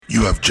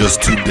You have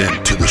just tuned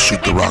in to the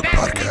Shoot the Rock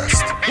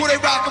podcast. Who they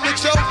rockin'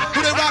 with, yo?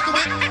 Who they rockin'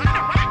 with?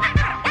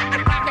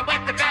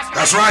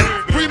 That's right.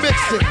 Remix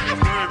it.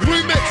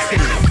 Remix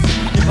it.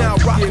 You're now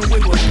rockin'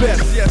 with the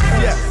best. Yes,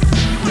 yes.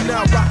 You're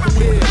now rockin'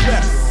 with the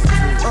best.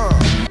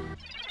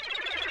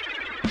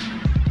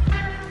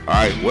 All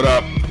right, what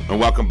up? And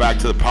welcome back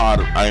to the pod.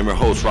 I am your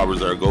host, Robert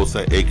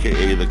Zaragoza,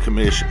 a.k.a. The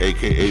Commish,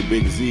 a.k.a.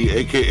 Big Z,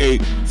 a.k.a.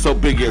 So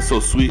Big Yet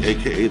So Sweet,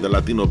 a.k.a. The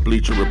Latino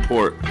Bleacher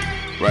Report.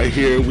 Right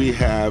here, we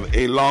have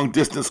a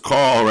long-distance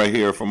call right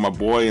here from my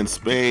boy in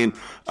Spain.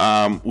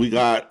 We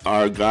got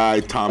our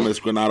guy, Thomas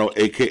Granado,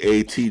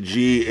 a.k.a.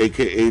 TG,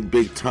 a.k.a.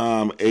 Big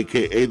Tom,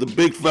 a.k.a. The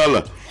Big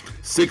Fella.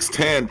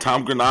 6'10",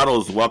 Tom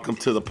Granados. Welcome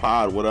to the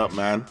pod. What up,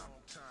 man?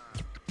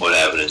 What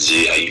happening,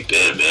 Z? How you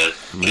been, man?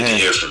 Good to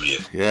hear from you.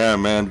 Yeah,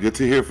 man. Good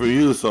to hear from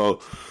you. So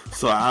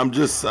I'm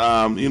just,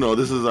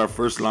 this is our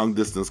first long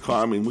distance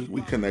call. I mean,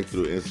 we connect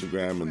through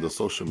Instagram and the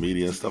social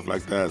media and stuff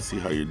like that. See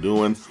how you're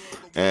doing.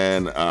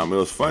 And it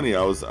was funny.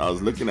 I was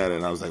looking at it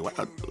and I was like,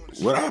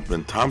 what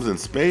happened? Tom's in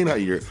Spain.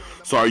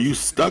 So are you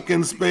stuck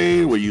in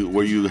Spain? Were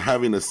you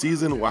having a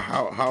season?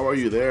 How are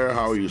you there?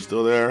 How are you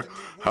still there?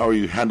 How are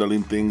you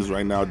handling things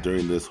right now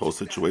during this whole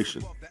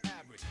situation?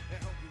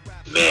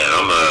 Man,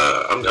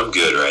 I'm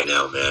good right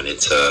now, man.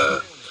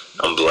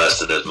 I'm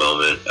blessed in this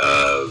moment.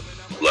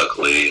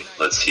 Luckily,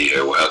 let's see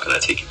here. How can I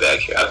take you back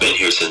here? I've been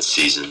here since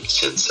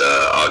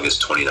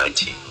August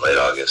 2019, late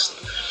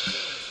August.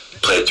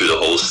 Played through the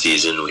whole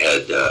season. We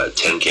had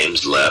 10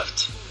 games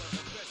left.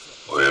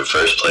 We're in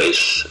first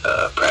place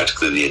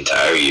practically the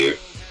entire year,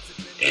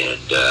 and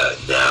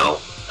now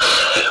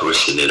we're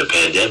sitting in a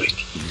pandemic.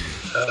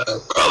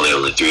 Probably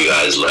only 3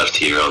 guys left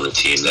here on the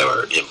team that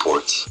were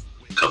imports,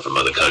 come from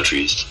other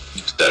countries,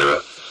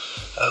 etc.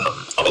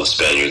 All the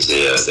Spaniards,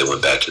 they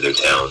went back to their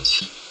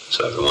towns,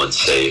 so everyone's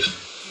safe.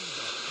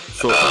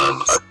 So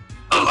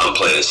I'm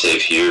playing it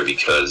safe here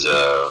because,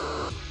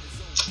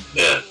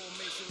 man,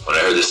 when I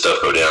heard this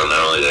stuff go down, not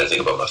only did I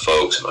think about my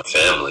folks and my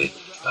family,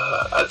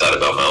 I thought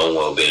about my own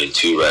well-being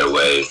too right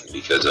away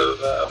because of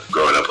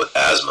growing up with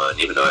asthma, and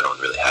even though I don't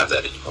really have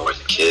that anymore as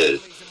a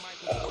kid,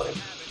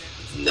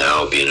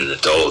 now being an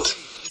adult,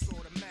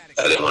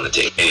 I didn't want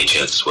to take any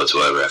chances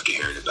whatsoever after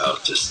hearing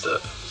about just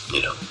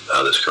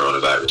how this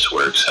coronavirus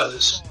works, how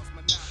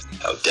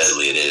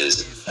deadly it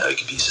is, and how you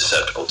can be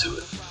susceptible to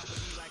it.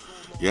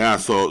 Yeah,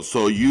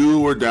 so you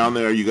were down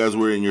there, you guys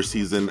were in your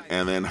season,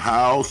 and then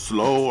how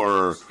slow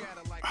or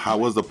how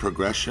was the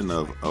progression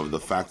of the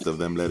fact of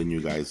them letting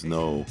you guys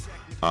know?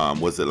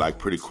 Was it like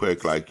pretty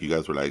quick? Like you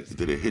guys were like,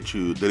 did it hit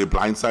you? Did it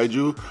blindside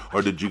you?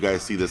 Or did you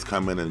guys see this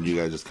coming and you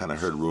guys just kind of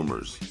heard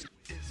rumors?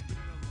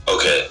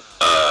 Okay,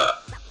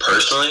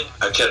 personally,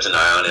 I kept an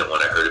eye on it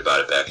when I heard about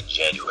it back in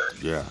January.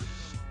 Yeah.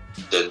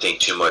 Didn't think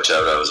too much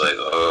of it. I was like,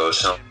 oh,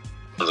 sounds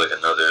like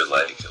another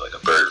like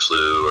a bird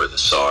flu or the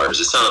SARS.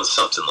 It sounds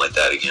something like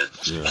that again.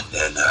 Yeah.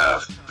 And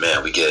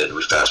then,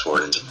 we fast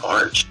forward into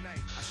March,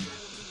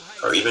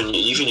 or even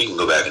you can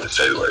go back into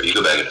February. You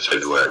go back into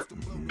February,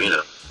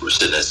 we're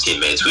sitting as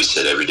teammates. We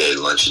sit every day,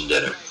 lunch and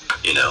dinner.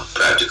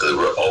 Practically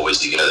we're always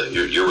together.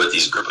 You're with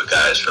these group of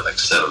guys for like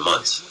 7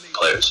 months.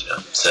 Players,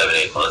 7,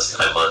 8 months,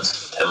 9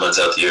 months, 10 months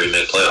out the year, you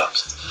make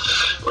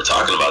playoffs. We're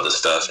talking about this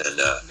stuff, and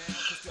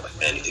like,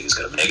 man, you think it's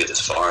gonna make it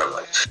this far? I'm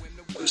like,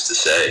 who's to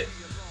say?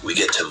 We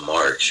get to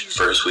March,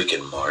 first week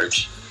in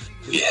March,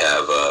 we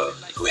have a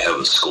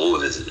school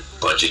visit, a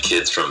bunch of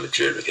kids from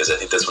Madrid, because I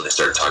think that's when they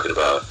started talking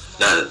about.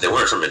 They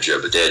weren't from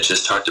Madrid, but they had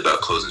just talked about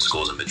closing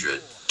schools in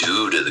Madrid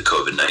due to the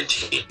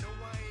COVID-19.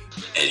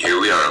 And here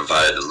we are on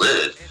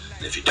Valladolid,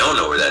 and if you don't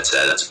know where that's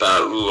at, that's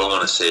about I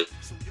want to say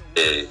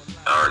an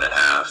hour and a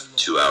half,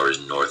 2 hours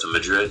north of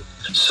Madrid.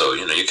 So,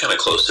 you're kind of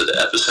close to the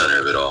epicenter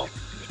of it all,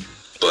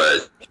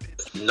 but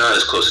not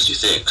as close as you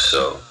think.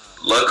 So,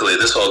 luckily,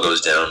 this all goes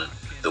down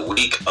the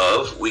week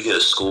of. We get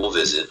a school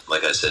visit,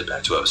 like I said,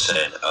 back to what I was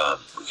saying.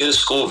 We get a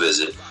school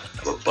visit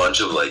of a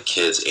bunch of, like,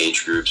 kids,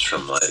 age groups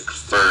from, like,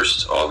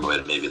 first all the way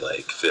to maybe,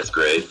 like, 5th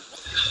grade.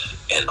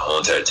 And the whole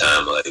entire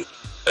time, like,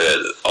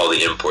 all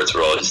the imports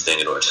were all just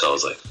thinking to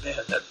ourselves, like, man,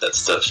 that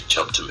stuff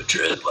jumped to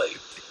Madrid, like,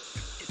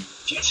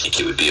 you think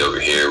it would be over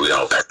here? We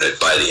all by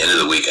the end of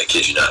the week, I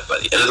kid you not, by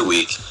the end of the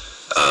week,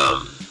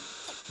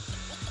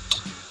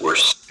 we're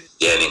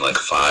standing like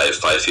 5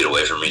 feet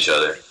away from each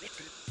other.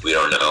 We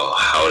don't know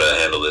how to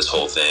handle this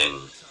whole thing.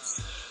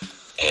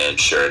 And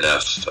sure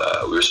enough,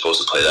 we were supposed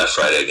to play that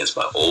Friday against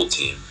my old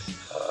team,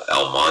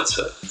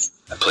 Almanza.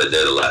 I played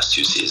there the last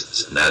 2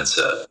 seasons, and that's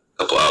a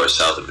couple hours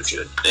south of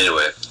Madrid.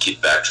 Anyway, keep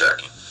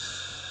backtracking.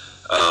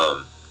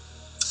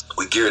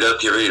 We geared up,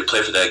 get ready to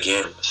play for that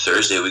game.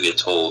 Thursday, we get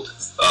told,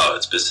 oh,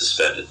 it's been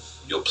suspended.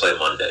 You'll play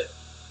Monday.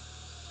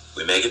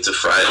 We make it to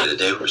Friday, the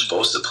day we're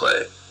supposed to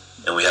play,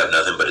 and we have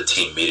nothing but a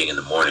team meeting in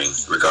the morning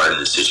regarding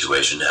the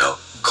situation, how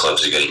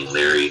clubs are getting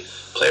leery,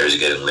 players are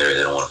getting leery,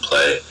 they don't want to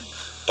play.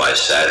 By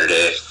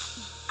Saturday,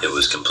 it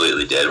was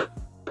completely dead.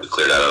 We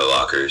cleared out our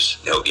lockers,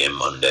 no game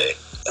Monday.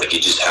 Like,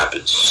 it just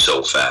happened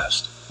so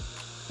fast.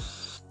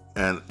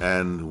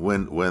 And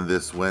when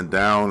this went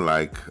down,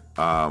 like,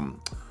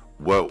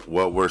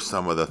 what were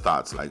some of the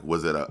thoughts? Like,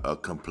 was it a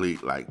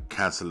complete like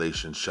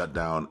cancellation,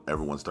 shutdown?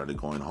 Everyone started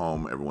going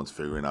home. Everyone's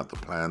figuring out the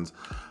plans.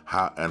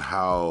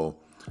 How,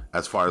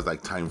 as far as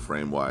like time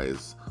frame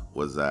wise,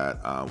 was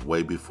that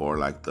way before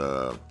like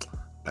the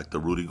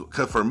Rudy?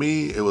 Because for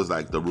me, it was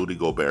like the Rudy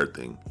Gobert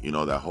thing. You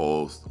know, that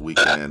whole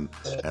weekend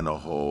and the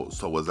whole.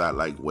 So was that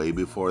like way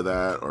before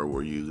that, or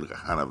were you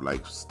kind of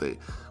like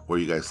where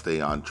you guys stay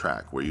on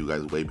track? Were you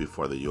guys way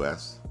before the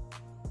U.S.?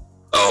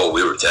 Oh,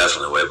 we were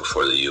definitely way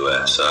before the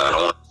U.S. I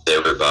want to say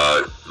we're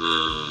about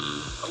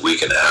a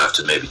week and a half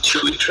to maybe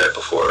 2 weeks right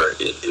before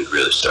it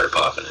really started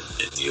popping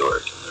in New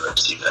York and the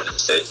rest of the United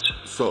States.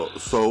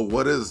 So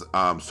what is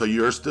so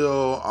you're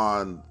still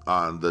on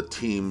the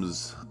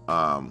team's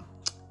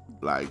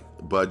like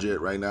budget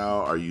right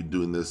now? Are you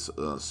doing this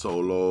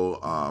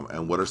solo?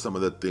 And what are some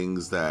of the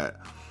things that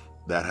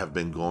have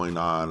been going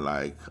on,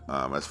 like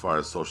as far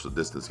as social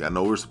distancing? I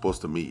know we were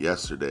supposed to meet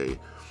yesterday.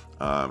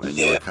 And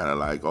you were kind of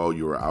like, oh,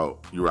 you were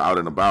out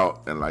and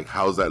about, and like,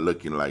 how's that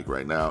looking like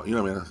right now? You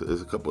know what I mean?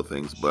 There's a couple of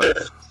things, but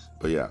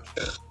yeah.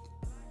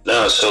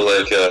 No, so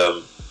like,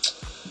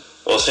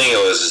 well, the thing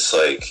was, it's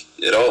like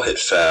it all hit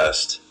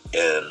fast,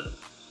 and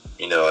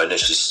you know, I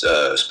initially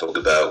spoke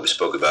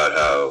about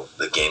how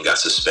the game got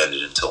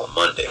suspended until a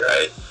Monday,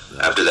 right?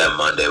 Yeah. After that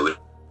Monday, we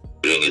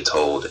didn't get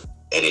told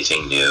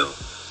anything new.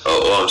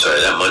 Oh, I'm sorry,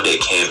 that Monday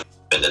came.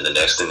 And then the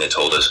next thing they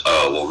told us,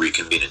 oh, we'll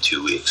reconvene in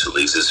 2 weeks. At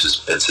least this has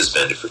been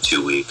suspended for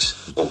 2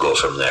 weeks. We'll go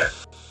from there.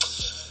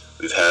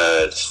 We've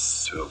had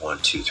 1,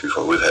 2, 3,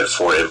 4. We've had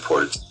 4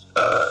 imports.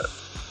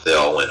 They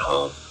all went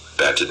home,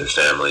 back to their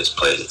families,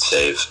 played it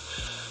safe.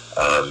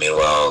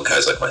 Meanwhile,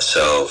 guys like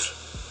myself,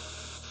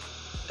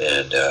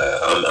 and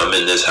I'm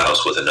in this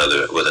house with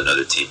another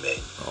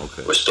teammate.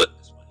 Okay. We're split.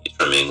 He's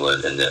from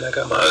England, and then I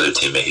got my other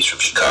teammate. He's from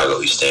Chicago.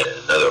 He's staying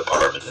in another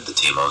apartment that the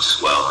team owns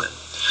as well. And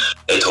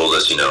they told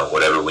us, you know,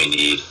 whatever we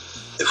need,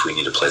 if we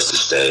need a place to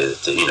stay,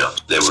 you know,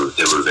 they were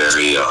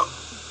very,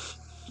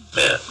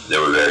 they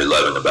were very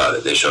loving about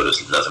it. They showed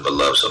us nothing but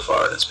love so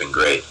far, and it's been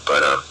great.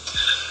 But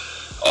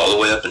all the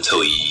way up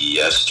until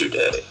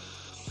yesterday,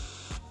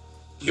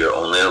 you're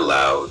only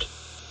allowed,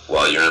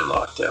 while you're in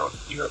lockdown,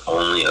 you're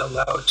only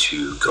allowed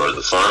to go to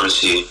the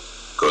pharmacy,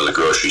 go to the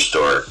grocery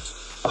store,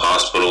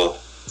 hospital,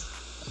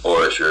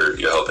 or if you're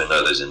helping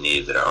others in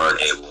need that aren't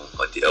able,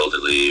 like the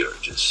elderly, or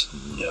just,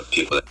 you know,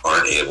 people that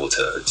aren't able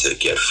to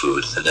get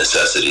food, the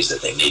necessities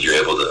that they need, you're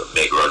able to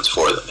make runs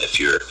for them if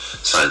you're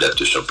signed up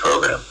to some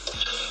program.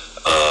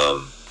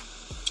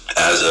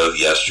 As of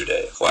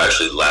yesterday, well,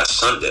 actually last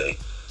Sunday,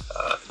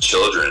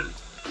 children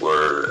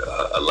were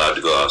allowed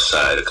to go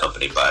outside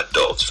accompanied by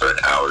adults for an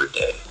hour a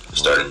day,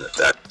 starting the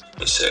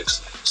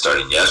 26th.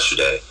 Starting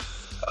yesterday,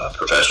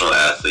 professional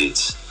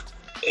athletes,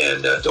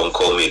 and don't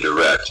quote me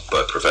direct,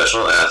 but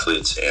professional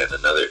athletes and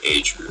another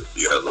age group,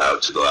 you're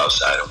allowed to go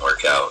outside and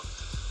work out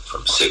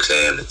from 6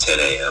 a.m. to 10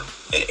 a.m.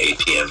 and 8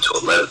 p.m. to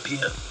 11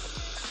 p.m.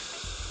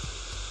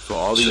 So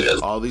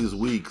all these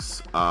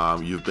weeks,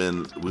 we've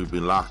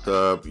been locked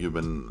up. You've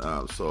been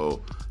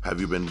so have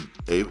you been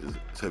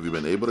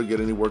able to get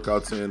any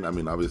workouts in? I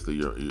mean,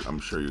 obviously, I'm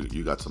sure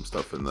you got some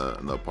stuff in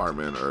the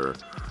apartment or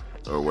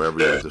wherever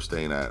you guys are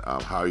staying at.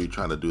 How are you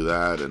trying to do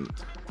that, and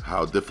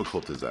how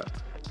difficult is that?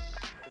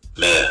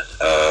 Man,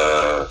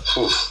 I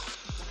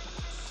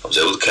was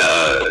able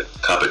to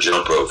cop a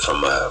jump rope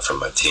from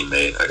my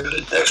teammate. I got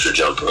an extra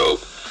jump rope.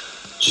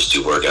 Just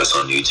do workouts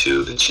on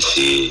YouTube that you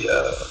see,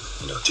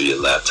 through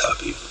your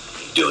laptop. You're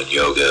doing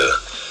yoga.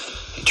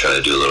 You try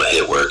to do a little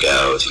HIIT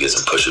workout. You get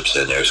some push-ups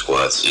in there,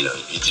 squats. You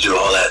do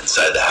all that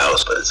inside the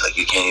house, but it's like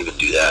you can't even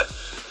do that.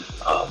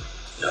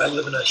 I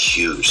live in a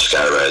huge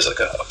skyrise, like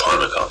an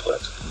apartment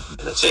complex. And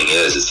the thing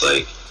is, it's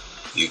like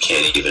you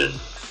can't even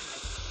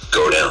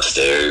go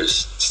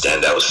downstairs,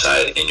 stand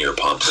outside in your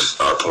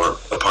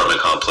apartment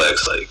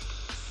complex, like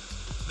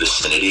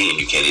vicinity, and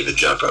you can't even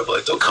jump rope.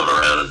 Like they'll come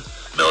around, and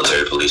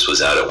military police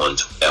was out at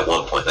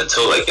one point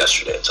until like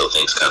yesterday, until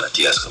things kind of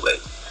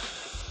de-escalate.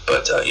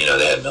 But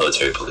they had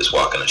military police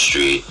walking the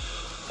street,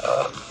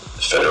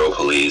 federal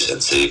police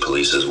and city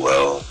police as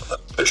well,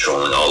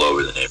 patrolling all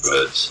over the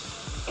neighborhoods.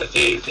 Like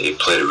they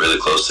played it really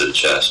close to the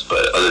chest.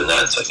 But other than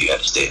that, it's like you got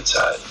to stay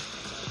inside.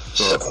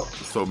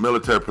 So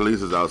military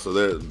police is out, so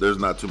there's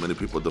not too many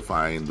people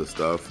defying the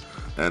stuff,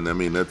 and I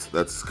mean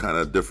that's kind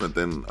of different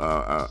than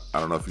I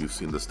don't know if you've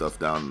seen the stuff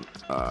down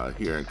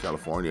here in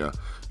California,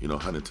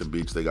 Huntington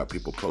Beach. They got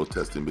people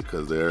protesting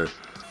because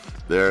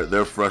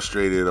they're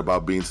frustrated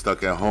about being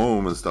stuck at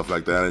home and stuff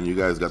like that, and you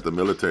guys got the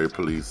military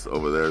police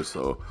over there,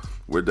 so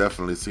we're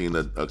definitely seeing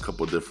a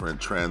couple different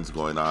trends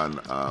going on.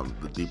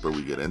 The deeper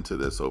we get into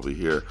this over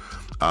here,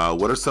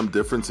 what are some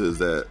differences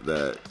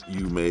that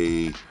you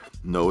may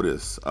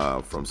notice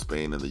from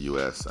Spain and the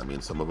U.S.? I mean,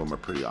 some of them are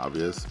pretty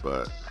obvious,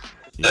 but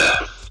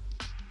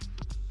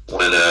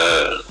when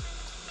the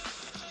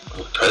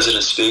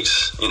president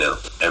speaks,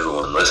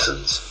 everyone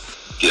listens,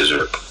 gives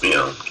her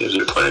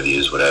point of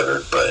views,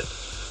 whatever. But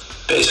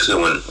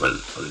basically, when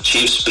the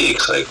chief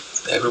speaks, like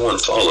everyone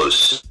follows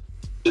suit.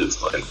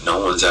 Like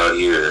no one's out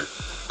here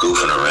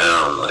goofing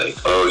around, like,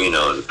 oh,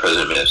 the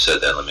president may have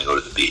said that, let me go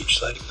to the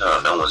beach. Like,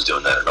 no one's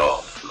doing that at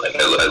all. Like,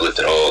 I looked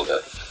at all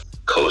the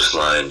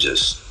coastline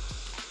just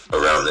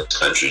around this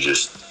country,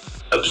 just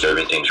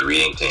observing things,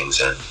 reading things,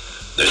 and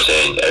they're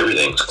saying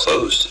everything's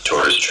closed,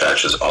 tourist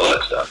attractions, all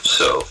that stuff.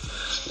 So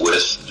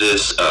with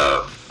this,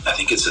 I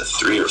think it's a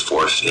 3 or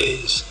 4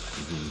 phase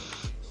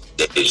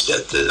stage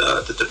that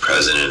the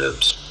president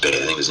of Spain,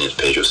 I think his name is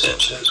Pedro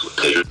Sanchez. What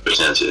Pedro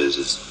Sanchez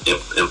is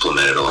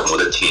implemented along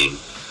with a team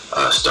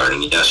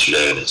starting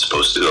yesterday, and it's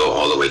supposed to go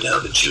all the way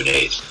down to June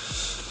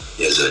 8th,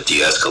 is a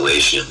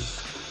de-escalation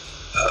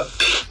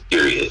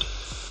period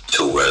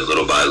to where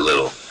little by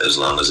little, as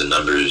long as the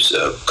numbers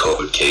of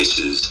COVID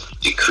cases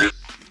decrease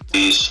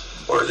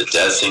or the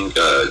deaths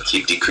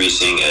keep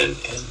decreasing and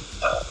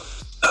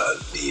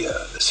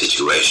the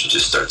situation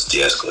just starts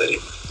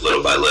de-escalating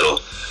little by little,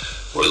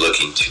 we're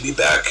looking to be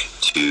back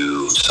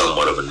to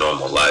somewhat of a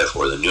normal life,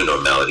 or the new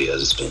normality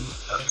as it's been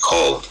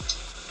called,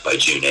 by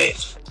June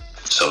 8th,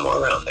 somewhere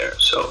around there.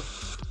 So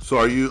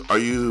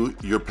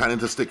you're planning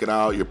to stick it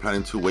out? You're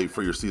planning to wait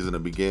for your season to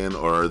begin,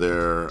 or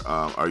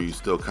are you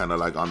still kind of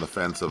like on the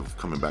fence of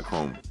coming back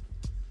home?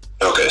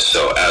 Okay,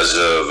 so as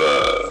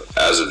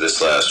of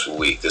this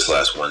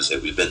last Wednesday,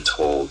 we've been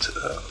told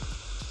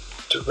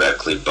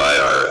directly by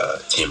our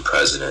team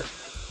president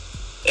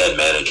and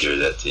manager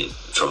that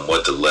from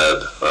what the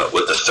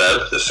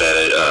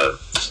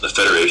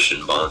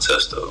Federation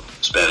Baloncesto,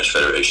 Spanish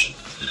Federation,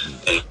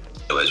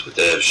 anyways, what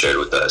they have shared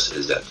with us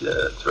is that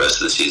the rest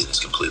of the season is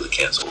completely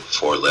canceled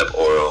for Leb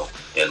Oro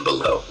and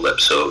below, Leb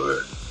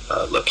Silver,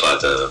 La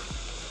Plata,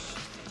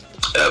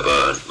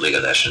 EVA,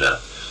 Liga Nacional.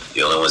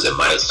 The only ones that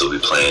might still be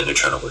playing, they're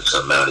trying to work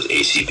something out, is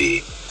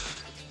ACB.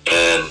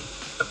 And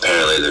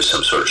apparently there's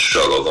some sort of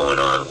struggle going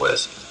on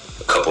with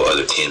a couple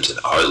other teams in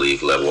our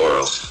league, Leb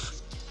Oro.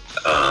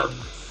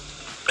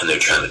 And they're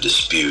trying to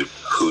dispute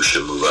who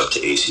should move up to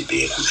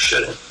ACB and who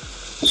shouldn't.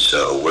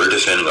 So we're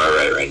defending our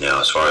right now,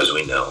 as far as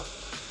we know.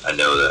 I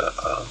know that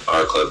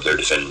our club, they're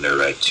defending their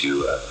right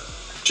to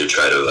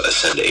try to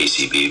ascend to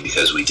ACB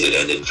because we did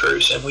end in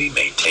first and we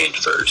maintained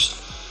first.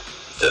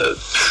 I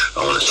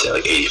want to say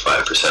like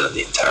 85% of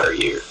the entire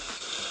year.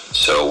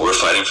 So we're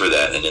fighting for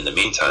that, and in the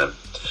meantime,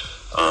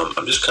 I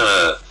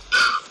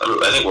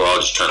think we're all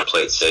just trying to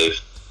play it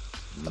safe.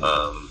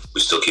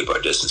 We still keep our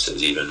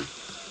distances, even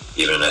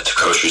at the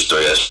grocery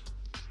store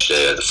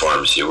yesterday, at the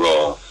pharmacy.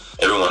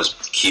 Everyone's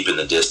keeping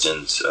the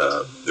distance.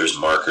 There's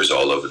markers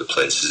all over the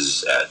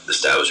places at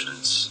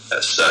establishments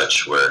as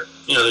such where,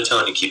 they're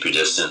telling you keep your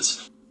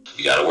distance.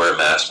 You got to wear a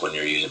mask when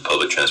you're using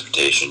public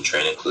transportation,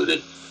 train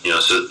included.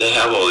 So they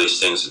have all these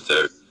things that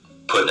they're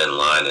putting in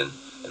line, and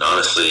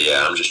honestly,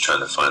 yeah, I'm just trying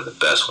to find the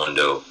best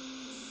window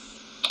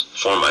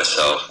for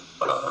myself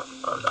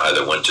on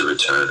either when to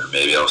return, or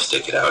maybe I'll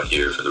stick it out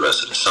here for the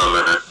rest of the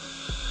summer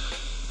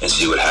and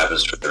see what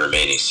happens for the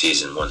remaining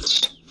season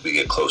once we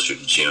get closer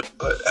to June.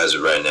 But as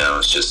of right now,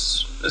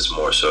 it's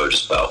more so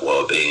just about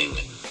well-being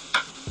and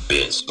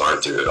being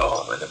smart through it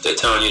all. And if they're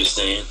telling you to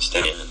stay in,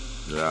 stay in.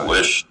 Yeah. I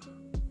wish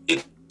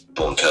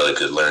people in Kelly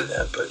could learn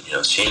that, but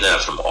seeing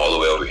that from all the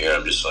way over here,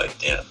 I'm just like,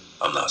 damn,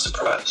 I'm not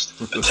surprised.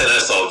 But then I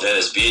saw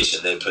Venice Beach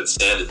and they put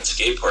sand in the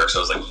skate park, so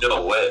I was like,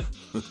 no way.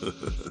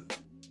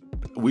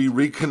 We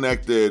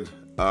reconnected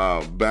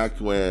back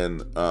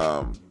when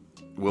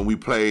we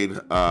played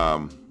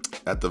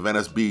at the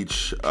Venice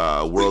Beach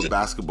World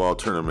Basketball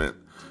Tournament.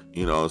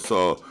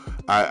 So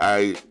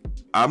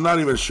I'm not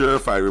even sure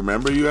if I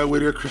remember you at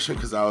Whittier Christian,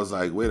 because I was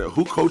like, wait,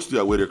 who coached you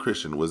at Whittier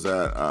Christian? Was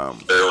that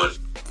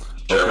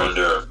Everyone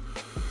Durham.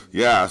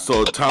 Yeah,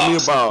 so tell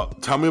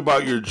me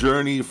about your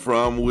journey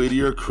from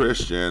Whittier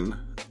Christian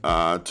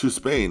to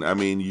Spain. I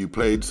mean, you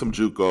played some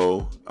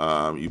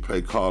JUCO, you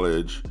played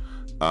college,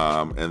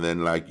 and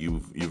then like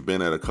you've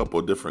been at a couple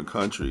of different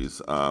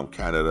countries,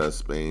 Canada,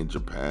 Spain,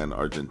 Japan,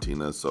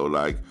 Argentina. So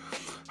like,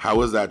 how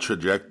was that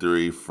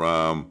trajectory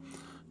from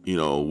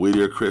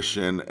Whittier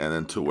Christian and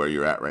then to where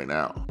you're at right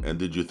now? And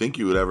did you think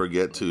you would ever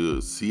get to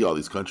see all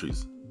these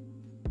countries?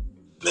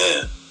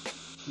 Man.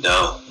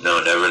 No,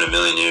 never in a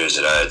million years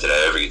did I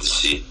ever get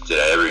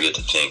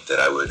to think that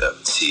I would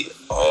see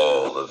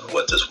all of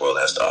what this world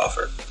has to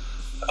offer.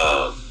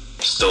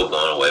 Still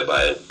blown away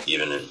by it,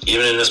 even in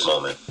this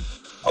moment.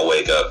 I'll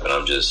wake up and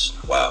I'm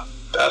just, wow,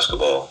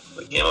 basketball,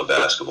 the game of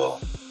basketball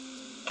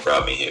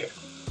brought me here.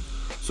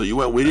 So you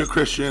went Whittier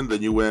Christian,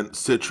 then you went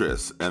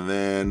Citrus, and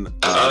then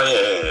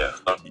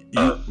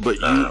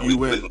you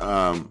went.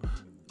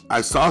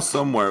 I saw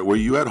somewhere, were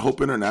you at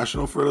Hope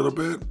International for a little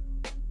bit?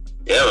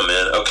 Yeah,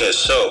 man. Okay,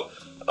 so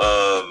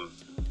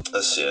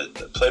let's see. I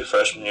played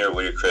freshman year at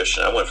Whittier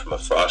Christian. I went from a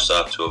frost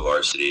off to a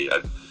varsity.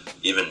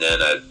 Even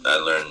then, I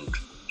learned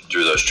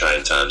through those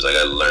trying times. Like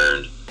I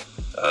learned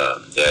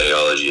the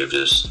ideology of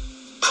just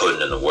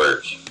putting in the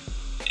work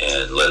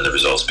and letting the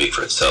results speak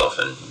for itself.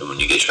 And when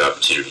you get your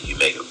opportunity, you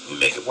make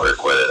it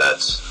work. Whether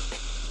that's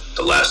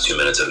the last 2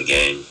 minutes of a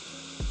game,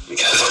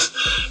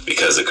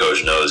 because the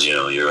coach knows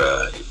you're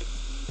a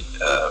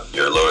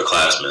lower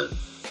classman.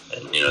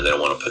 And they don't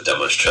want to put that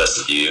much trust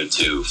into you,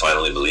 to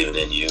finally believing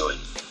in you, and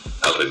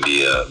helping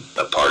be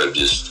a part of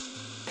just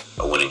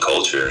a winning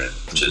culture and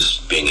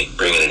just bringing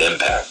an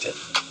impact and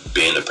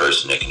being the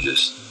person that can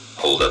just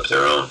hold up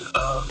their own.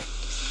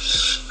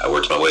 I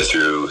worked my way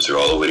through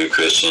all the Whittier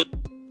Christian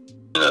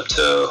up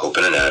to Hope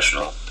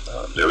International.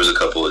 There was a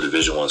couple of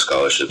Division I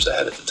scholarships I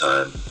had at the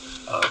time.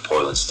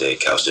 Portland State,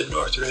 Cal State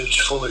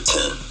Northridge,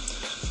 Fullerton.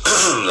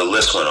 The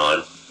list went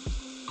on.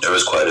 There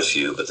was quite a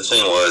few, but the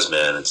thing was,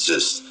 man, it's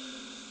just,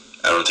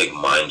 I don't think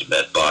mind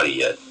met body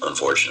yet,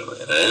 unfortunately.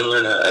 And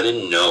I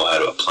didn't know how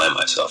to apply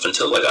myself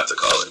until I got to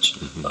college.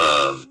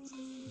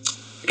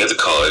 I got to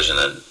college, and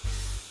then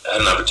I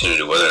had an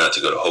opportunity whether or not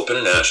to go to Hope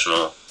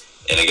International,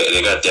 and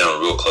they got down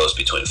real close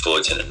between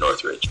Fullerton and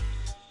Northridge.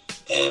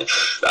 And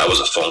I was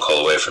a phone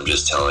call away from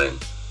just telling,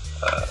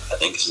 I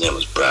think his name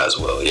was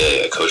Braswell.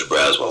 Yeah, Coach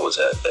Braswell was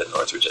at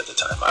Northridge at the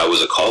time. I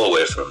was a call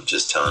away from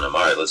just telling him,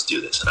 all right, let's do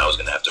this. And I was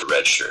going to have to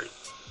redshirt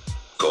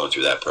going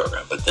through that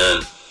program. But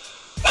then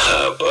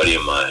a buddy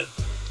of mine,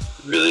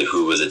 really,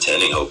 who was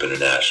attending Hope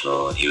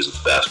International, and he was in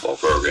the basketball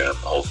program,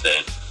 the whole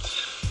thing,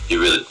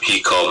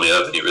 he called me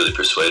up and he really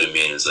persuaded me,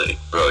 and he was like,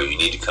 bro, you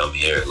need to come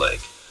here.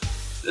 Like,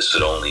 this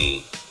is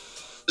only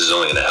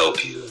going to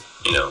help you,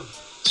 you know.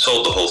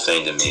 Sold the whole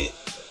thing to me.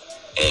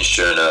 And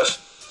sure enough,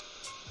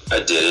 I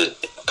did it,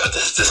 but at the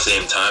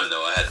same time,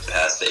 though, I had to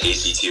pass the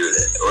ACT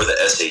or the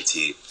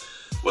SAT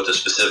with a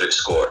specific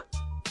score.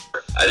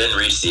 I didn't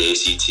reach the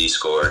ACT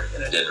score,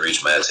 and I didn't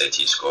reach my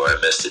SAT score. I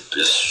missed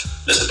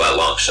it by a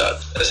long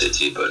shot,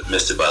 SAT, but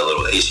missed it by a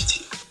little ACT.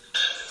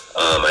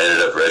 I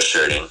ended up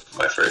redshirting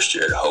my first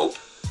year at Hope.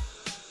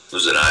 It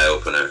was an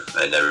eye-opener.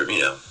 I never,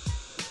 you know,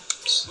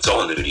 it's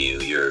all new to you.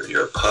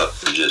 You're a pup.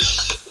 You're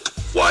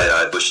just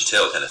wide-eyed,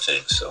 bushy-tailed kind of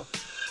thing. So,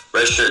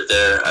 redshirt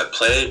there. I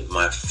played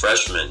my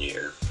freshman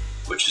year,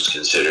 which is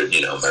considered,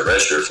 you know, my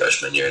redshirt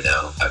freshman year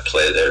now. I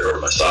played there, or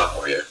my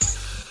sophomore year.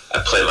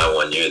 I played my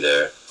 1 year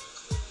there.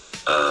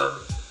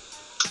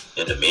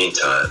 In the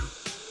meantime,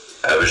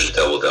 I averaged a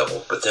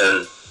double-double. But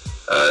then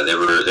they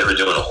were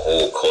doing a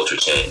whole culture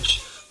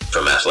change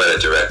from athletic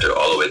director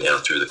all the way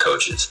down through the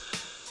coaches.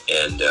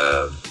 And,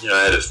 you know,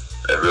 I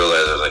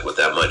realized I was like, with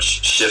that much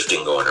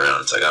shifting going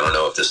around, it's like, I don't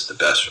know if this is the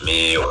best for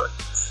me or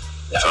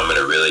if I'm going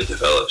to really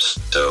develop.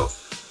 So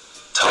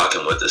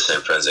talking with the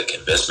same friends that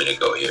convinced me to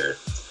go here,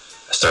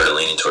 I started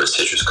leaning towards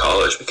Citrus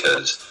College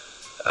because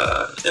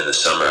in the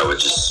summer I would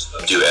just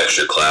do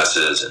extra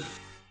classes and,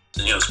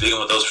 you know, speaking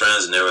with those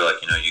friends, and they were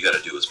like, you know, you got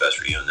to do what's best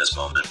for you in this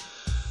moment.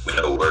 We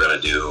know what we're going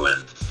to do,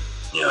 and,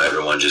 you know,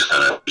 everyone just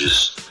kind of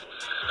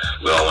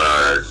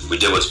we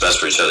did what's best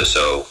for each other.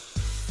 So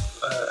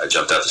I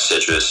jumped out to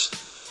Citrus.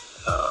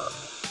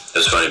 It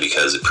was funny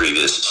because the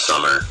previous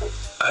summer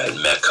I had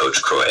met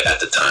Coach Croy at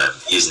the time.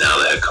 He's now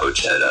the head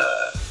coach at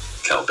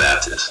Cal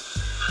Baptist,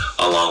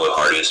 along with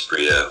Hardy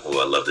Esprita,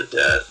 who I love to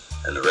death,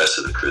 and the rest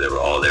of the crew. They were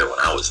all there when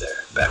I was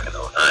there back in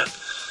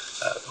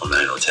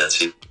 09-10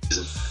 season.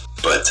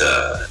 But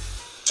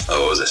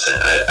what was I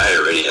saying? I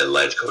already had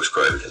liked Coach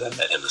Croy because I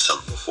met him the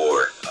summer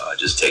before,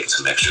 just taking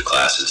some extra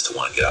classes to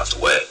want to get out the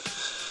way.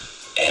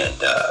 And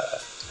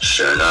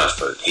sure enough,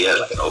 he had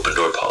like an open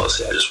door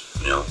policy. I just,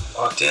 you know,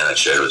 walked in, I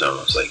shared with him.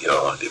 I was like, yo,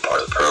 I want to be a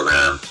part of the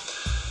program.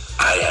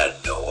 I had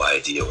no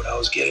idea what I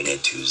was getting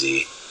into,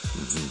 Z.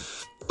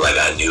 Mm-hmm. Like,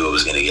 I knew it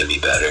was going to get me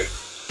better,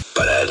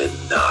 but I did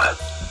not.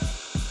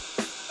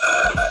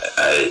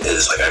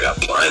 It's like I got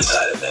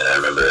blindsided, man. I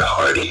remember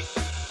Hardy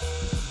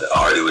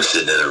was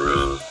sitting in a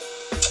room.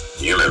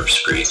 You remember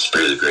Spree?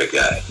 Spree's a great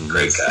guy.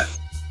 Great guy.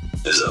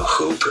 He's a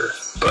hooper.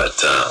 But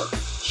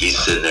he's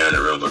sitting there in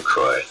the room with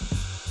Croy.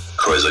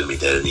 Croy's looking me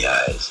dead in the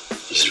eyes.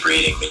 He's just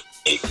reading me.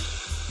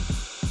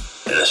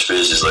 And then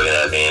Spree's just looking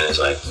at me and he's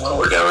like, want to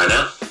work out right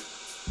now?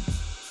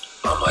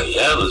 I'm like,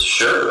 yeah,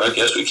 sure, I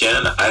guess we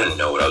can. I didn't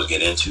know what I was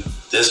getting into.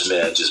 This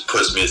man just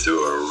puts me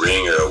through a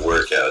ringer of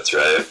workouts,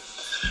 right?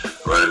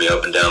 Running me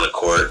up and down the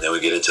court. Then we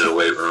get into the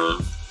weight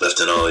room,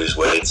 lifting all these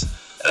weights.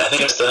 And I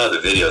think I still have the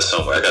video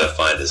somewhere. I gotta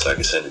find it so I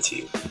can send it to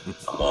you.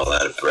 I'm all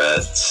out of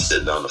breath,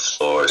 sitting on the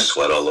floor,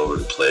 sweat all over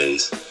the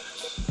place.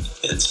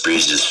 And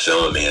Spree's just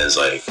filming me and it's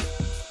like,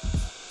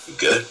 you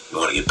good? You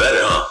wanna get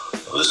better, huh?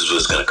 Well, this is what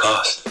it's gonna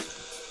cost.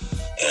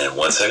 And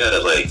once I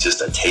got like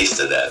just a taste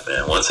of that,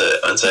 man, once I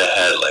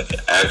had like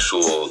an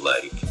actual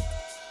like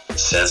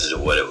sense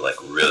of what it like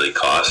really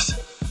cost,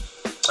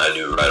 I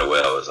knew right away.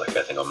 I was like,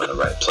 I think I'm in the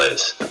right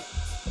place.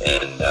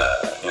 And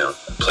you know,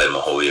 I played my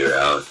whole year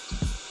out.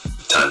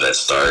 Times I'd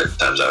start,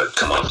 times I would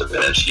come off the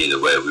bench. Either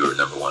way, we were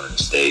number one in the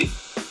state.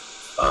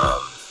 I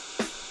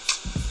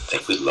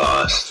think we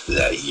lost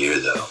that year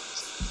though.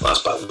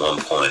 Lost by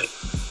 1 point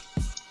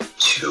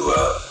to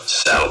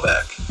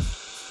Saddleback.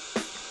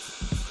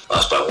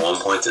 Lost by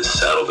 1 point to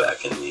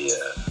Saddleback in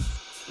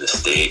the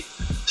state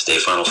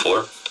Final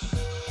Four.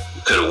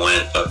 We could have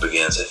went up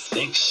against, I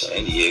think,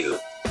 San Diego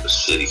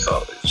City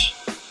College.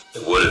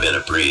 It would have been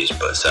a breeze,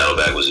 but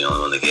Saddleback was the only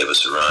one that gave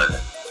us a run.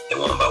 They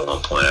won by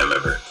 1 point. I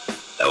remember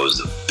that was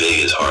the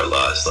biggest hard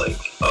loss. Like,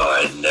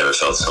 I never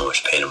felt so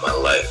much pain in my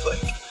life.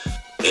 Like,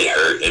 it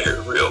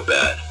hurt real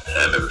bad. And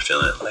I remember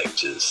feeling like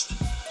just,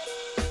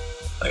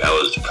 like I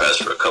was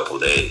depressed for a couple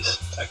days.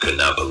 I could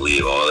not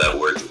believe all that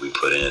work that we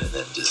put in, and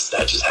then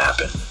that just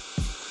happened.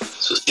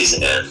 So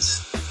season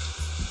ends,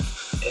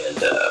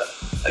 and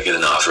I get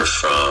an offer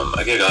from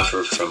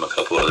a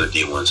couple other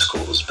D1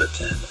 schools, but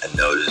then I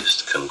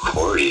noticed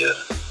Concordia,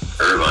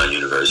 Irvine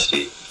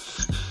University,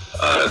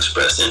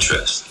 expressed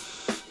interest.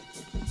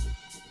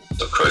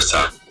 So Cross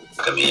talking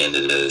me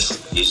into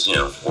this. He's,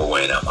 we're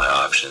weighing out my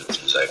options.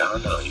 He's like, I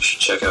don't know, you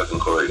should check out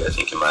Concordia. I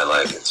think you might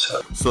like it.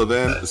 So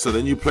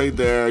then you played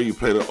there. You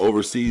played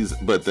overseas,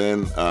 but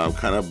then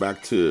kind of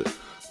back to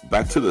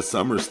the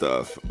summer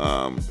stuff.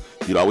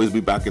 You'd always be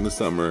back in the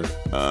summer,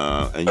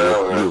 and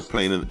you were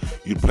playing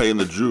you'd play in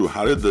the Drew.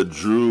 How did the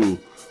Drew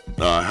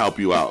help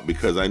you out?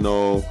 Because I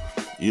know,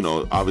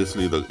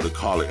 obviously the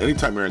college.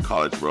 Anytime you're in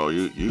college, bro,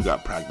 you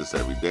got practice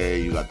every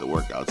day. You got the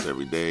workouts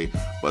every day.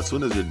 But as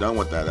soon as you're done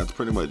with that,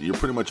 you're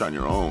pretty much on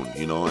your own. And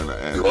you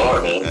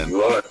are, man.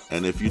 You are.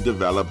 And if you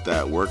develop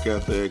that work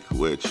ethic,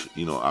 which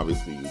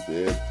obviously you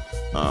did.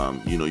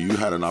 You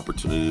had an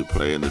opportunity to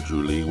play in the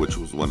Drew League, which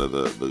was one of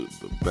the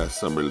best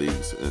summer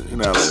leagues in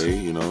LA,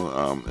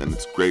 and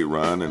it's a great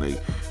run, and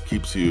it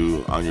keeps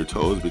you on your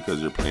toes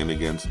because you're playing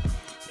against,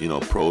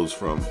 pros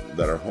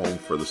that are home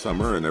for the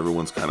summer, and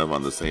everyone's kind of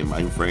on the same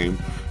mind frame.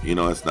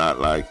 It's not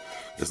like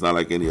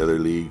any other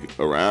league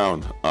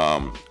around.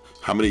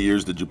 How many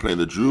years did you play in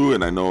the Drew?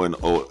 And I know in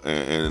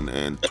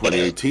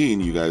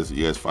 2018, you guys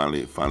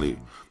finally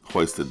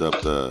hoisted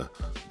up the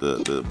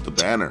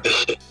banner.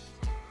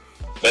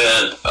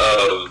 Man,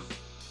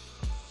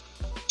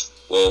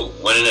 well,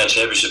 winning that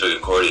championship at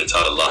Concordia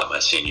taught a lot my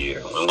senior year.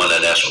 When we won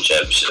that national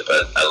championship,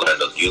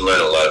 you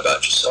learn a lot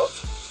about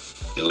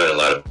yourself. You learn a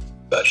lot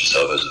about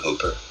yourself as a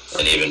hooper,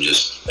 and even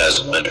just as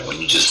a winner. When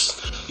you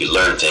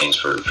learn things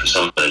for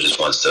someone that just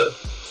wants to.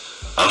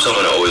 I'm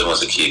someone that always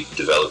wants to keep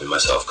developing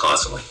myself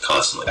constantly.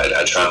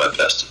 I try my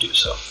best to do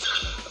so.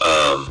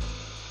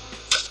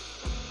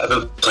 I've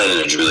been playing in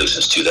the Drew League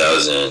since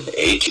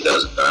 2008,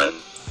 2009.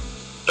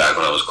 Back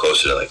when I was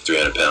closer to like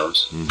 300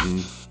 pounds.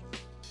 Mm-hmm.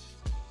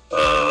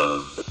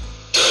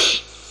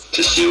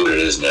 To see what it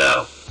is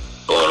now,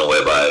 blown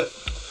away by it.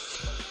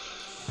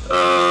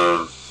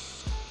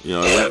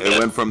 It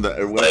went from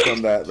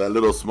that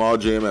little small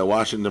gym at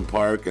Washington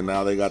Park, and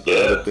now they got the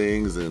other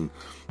things, and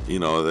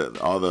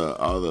all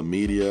the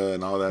media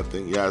and all that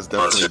thing. Yeah, it's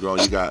definitely grown.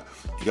 You got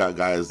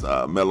guys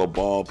mellow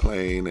ball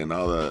playing and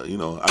all the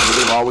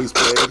they've always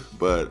played,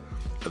 but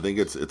I think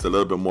it's a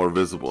little bit more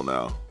visible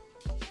now.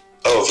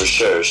 Oh, for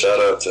sure. Shout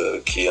out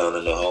to Keon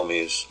and the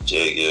homies,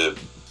 Jay Gibb,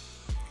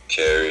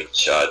 Carrie,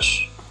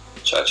 Chachi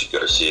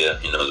Garcia.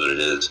 He knows what it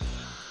is.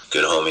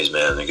 Good homies,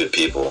 man. They're good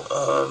people.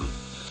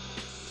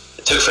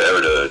 It took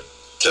forever to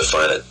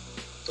find it,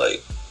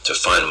 to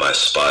find my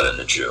spot in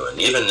the Drew,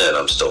 and even then,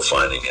 I'm still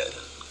finding it.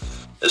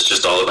 It's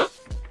just all about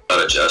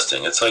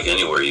adjusting. It's like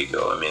anywhere you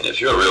go. I mean,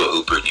 if you're a real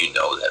hooper, you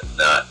know that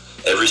not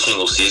every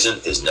single season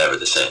is never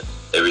the same.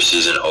 Every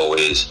season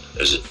always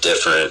there's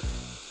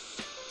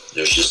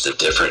just a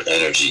different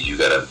energy.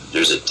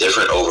 There's a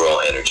different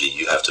overall energy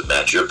you have to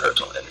match your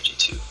personal energy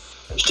to.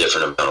 There's a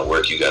different amount of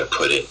work you got to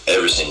put in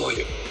every single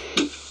year.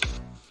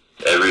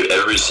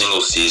 Every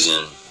single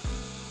season,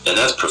 and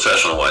that's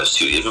professional wise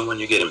too. Even when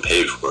you're getting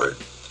paid for it,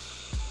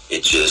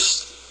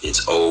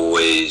 it's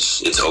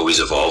always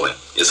evolving.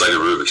 It's like a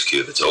Rubik's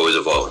Cube. It's always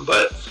evolving.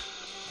 But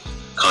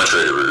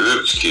contrary to a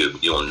Rubik's Cube,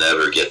 you'll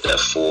never get that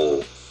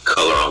full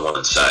color on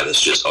one side. It's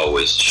just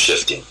always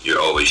shifting.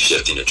 You're always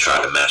shifting to try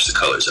to match the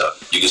colors up.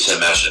 You can say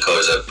matching the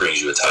colors up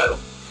brings you a title.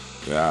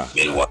 Yeah.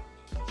 Meanwhile,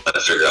 trying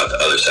to figure out the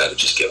other side to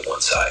just get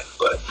one side.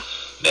 But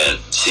man,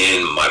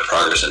 seeing my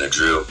progress in the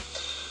Drew,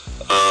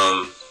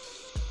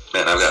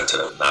 I've gotten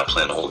to not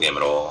playing the whole game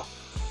at all,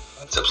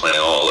 to playing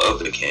all of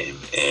the game.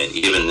 And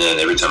even then,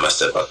 every time I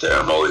step out there,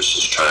 I'm always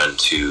just trying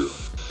to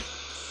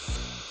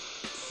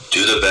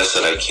do the best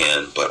that I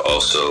can, but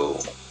also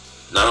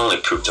not only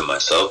prove to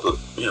myself, but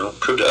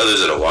prove to others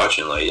that are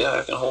watching,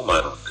 I can hold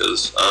my own.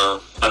 Because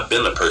I've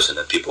been the person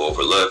that people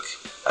overlook.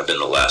 I've been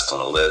the last on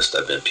the list.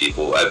 I've been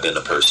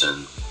the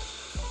person.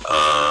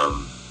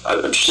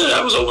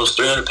 I was almost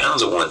 300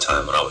 pounds at one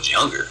time when I was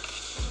younger,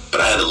 but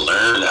I had to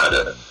learn how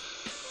to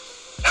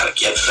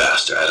get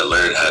faster. I had to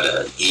learn how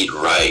to eat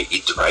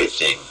the right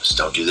things.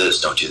 Don't do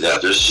this, don't do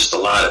that. There's just a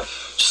lot of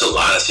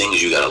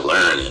things you got to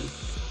learn, and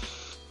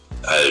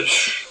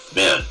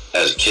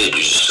as a kid,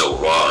 you're just so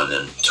raw, and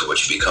then to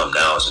what you become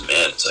now as a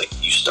man, it's like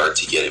you start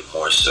to get it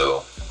more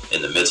so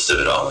in the midst of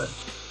it all, and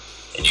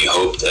you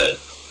hope that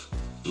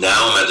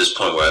now I'm at this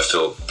point where I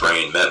feel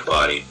brain met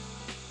body,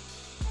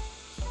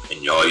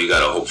 and all you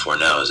gotta hope for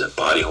now is that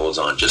body holds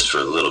on just for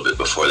a little bit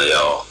before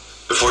you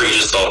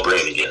just all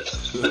brain again.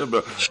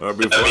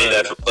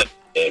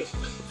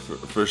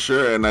 For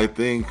sure, and I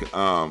think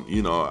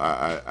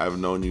I've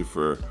known you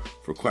for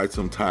quite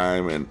some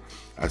time, and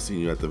I've seen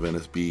you at the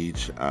Venice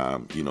Beach.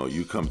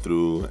 You come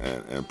through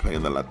and play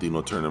in the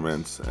Latino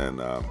tournaments, and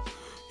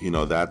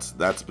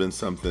that's been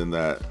something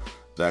that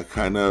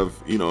kind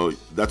of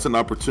that's an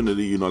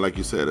opportunity. Like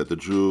you said, at the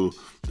Drew,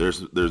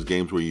 there's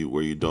games where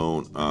you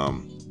don't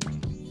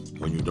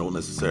when you don't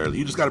necessarily.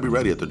 You just got to be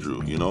ready at the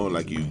Drew. You know,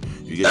 like you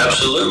get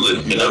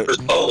absolutely. You never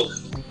told.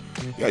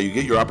 Yeah, you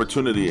get your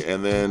opportunity,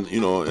 and then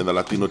in the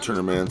Latino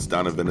tournaments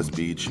down in Venice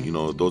Beach,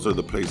 those are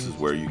the places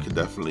where you can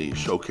definitely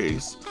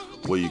showcase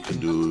what you can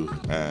do,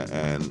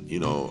 and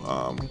you're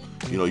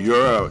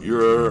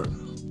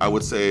I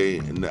would say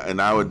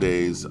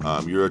nowadays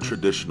you're a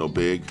traditional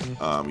big.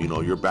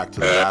 You're back to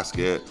the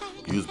basket.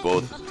 Use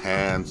both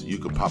hands. You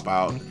could pop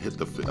out, hit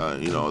the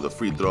the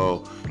free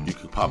throw. You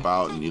could pop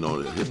out and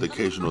hit the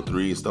occasional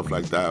three, stuff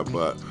like that.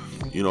 But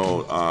you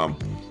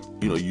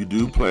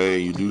do play,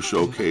 you do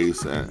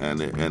showcase,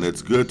 and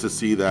it's good to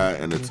see that,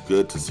 and it's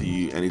good to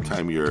see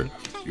anytime you're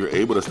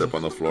able to step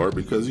on the floor,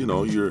 because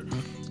you're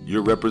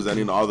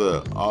representing all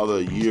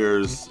the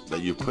years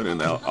that you've put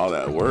in all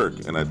that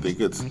work, and I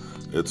think it's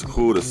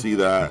cool to see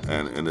that,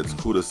 and it's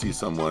cool to see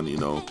someone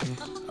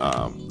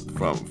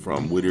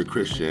from Whittier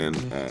Christian,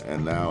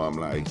 and now I'm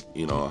like,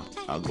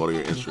 I'll go to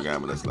your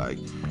Instagram and it's like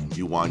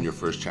you won your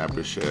first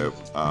championship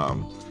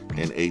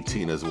in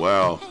 18 as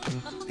well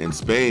in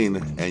Spain,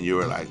 and you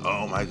were like,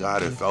 oh my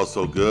God, it felt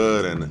so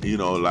good, and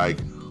like,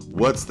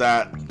 what's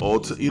that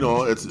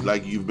it's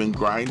like you've been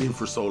grinding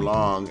for so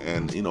long,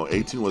 and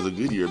 18 was a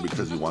good year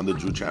because you won the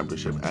Drew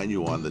Championship and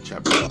you won the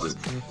championship.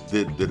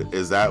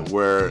 Is that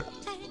where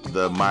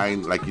the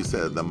mind, like you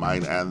said, the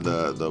mind and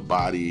the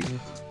body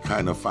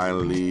kind of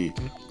finally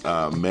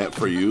met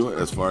for you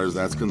as far as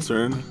that's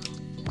concerned?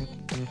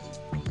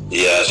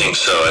 Yeah, I think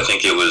so. I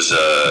think it was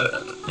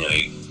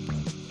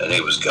I think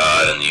it was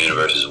God and the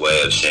universe's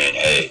way of saying,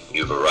 hey,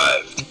 you've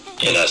arrived,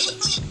 in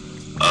essence.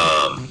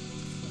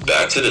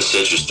 Back to the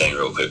citrus thing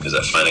real quick, because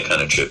I find it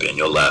kind of trippy, and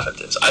you'll laugh at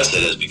this. I say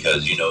this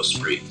because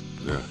Spree.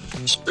 Yeah.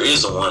 Spree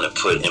is the one that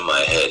put in my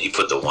head, he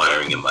put the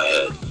wiring in my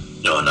head,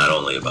 not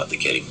only about the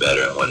getting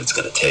better and what it's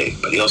going to take,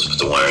 but he also put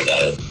the wiring in the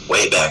head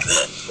way back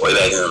then,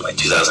 like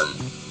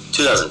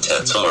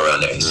 2010, somewhere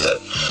around there. He's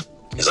like,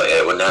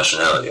 hey, what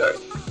nationality are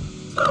you?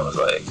 And I was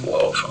like,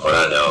 well, from what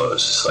I know, it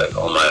was just like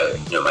all my,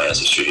 my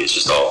ancestry is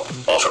just all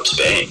from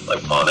Spain,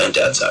 like mom and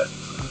dad's side.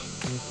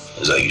 He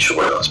was like, you should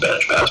work on a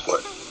Spanish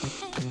passport.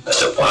 I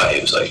said, why?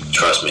 He was like,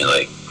 trust me,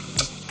 like,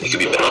 it could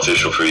be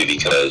beneficial for you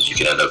because you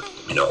can end up,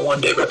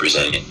 one day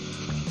representing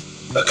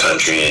a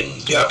country, and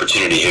the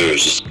opportunity here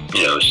is just,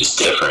 it's just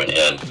different.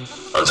 And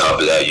on top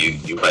of that,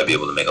 you might be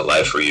able to make a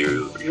life for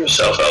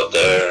yourself out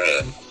there,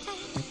 and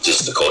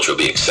just the culture will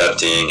be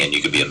accepting, and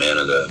you could be a man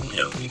of the,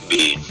 you could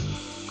be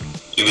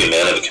a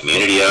man of the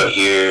community out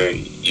here.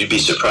 You'd be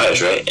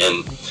surprised, right?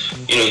 And,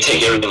 you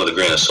take everything with a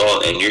grain of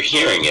salt, and you're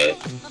hearing it,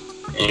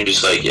 and you're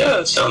just like, yeah,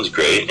 it sounds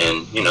great.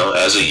 And,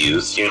 as a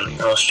youth, you're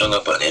all strung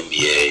up on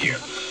NBA, you're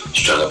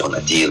strung up on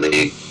the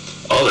D-League,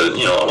 all the,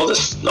 all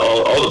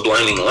the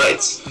blinding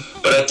lights.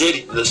 But I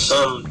did, the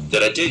sum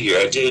that I did hear,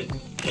 I do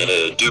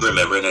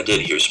remember, and I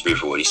did hear Spree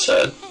for what he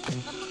said.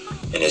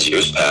 And as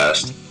years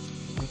passed,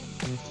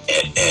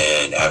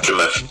 and after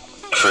my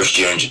first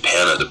year in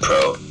Japan as a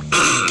pro,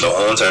 the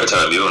whole entire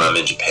time, even when I'm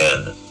in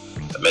Japan,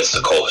 amidst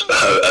a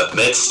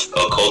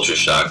culture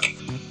shock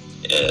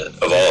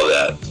of all of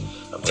that,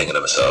 I'm thinking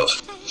to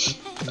myself,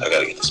 I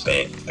gotta get to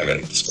Spain.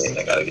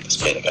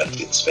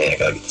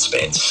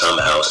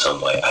 Somehow,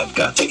 some way, I've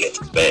got to get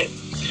to Spain.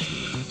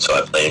 So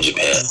I play in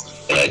Japan,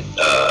 and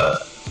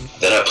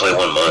then I play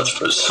 1 month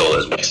for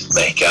Soles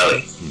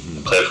Mexicali.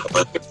 I played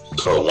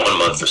for 1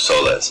 month for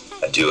Soles.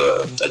 I do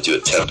a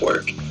temp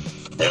work,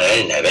 and I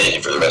didn't have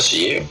anything for the rest of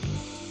the year.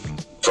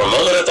 For a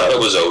moment, I thought it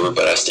was over,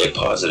 but I stayed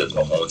positive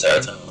the whole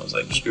entire time. I was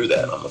like, screw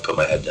that. I'm gonna put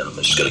my head down. I'm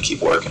just gonna keep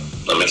working.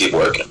 I don't give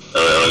a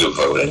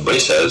fuck what anybody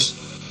says.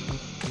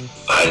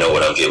 I know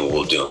what I'm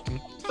capable of doing.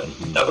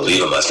 I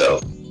believe in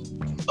myself.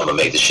 I'm gonna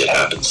make this shit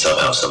happen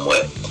somehow, some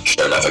way.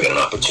 Sure enough, I got an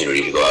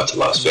opportunity to go out to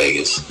Las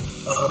Vegas,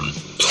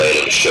 play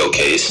at a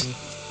showcase.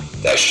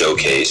 That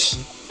showcase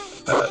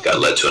got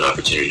led to an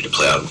opportunity to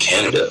play out in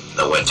Canada.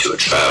 I went to a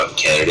tryout in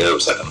Canada. It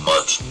was like a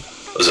month.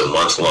 It was a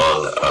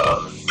month-long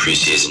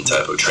preseason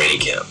type of training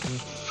camp.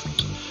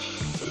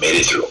 I made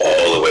it through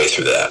all the way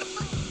through that.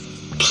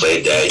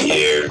 Played that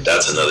year.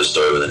 That's another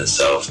story within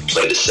itself.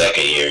 Played the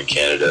second year in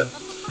Canada.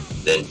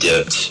 Then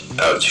dipped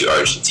out to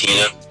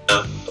Argentina.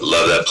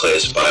 Love that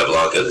place, Bahia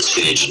Blanca, the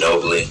city of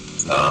Ginobili.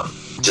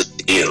 Just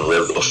to see and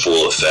live the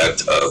full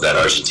effect of that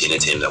Argentina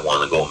team that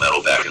won the gold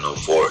medal back in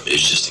 2004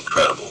 is just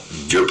incredible.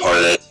 If you're a part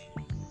of that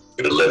team,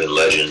 you're a living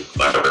legend.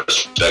 My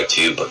respect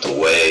to you, but the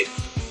way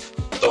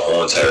the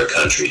whole entire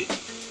country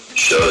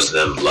shows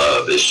them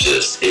love is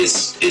just,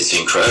 it's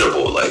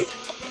incredible. Like,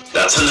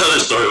 that's another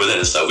story within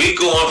itself. We could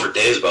go on for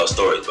days about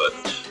stories, but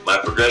my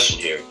progression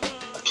here,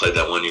 I played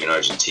that 1 year in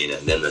Argentina,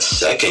 and then the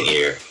second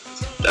year,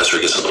 that's where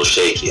it gets a little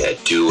shaky. I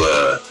do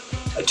a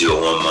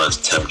 1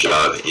 month temp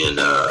job in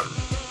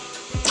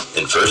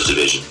first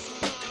division,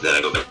 and then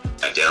I go back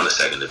down to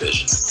second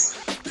division.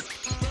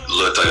 It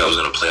looked like I was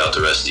going to play out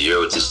the rest of the year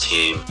with this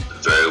team.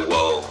 Very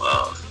well,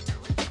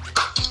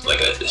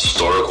 like a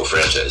historical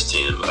franchise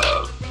team.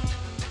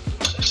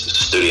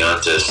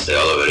 Estudiantes de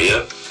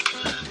Oliveria.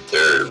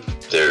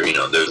 They're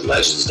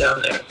legends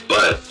down there.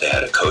 But they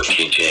had a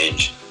coaching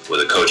change.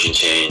 With a coaching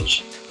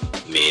change,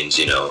 means,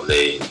 you know,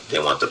 they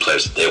want the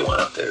players that they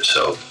want out there.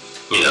 So,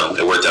 you know,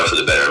 it worked out for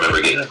the better. I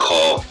remember getting a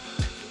call.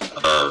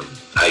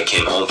 I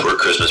came home for a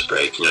Christmas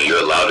break. You know,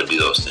 you're allowed to do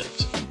those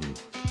things.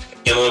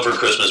 Came home for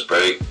Christmas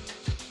break.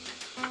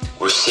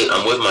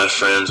 I'm with my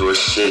friends. We're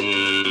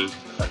sitting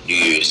on New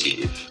Year's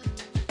Eve.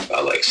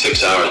 About like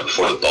 6 hours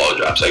before the ball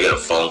drops, I get a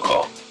phone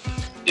call.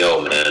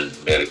 Yo, man,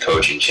 we had a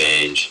coaching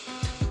change.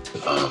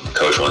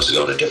 Coach wants to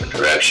go in a different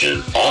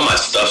direction. All my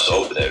stuff's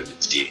over there,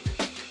 Steve.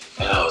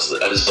 And I was the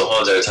whole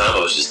entire time I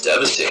was just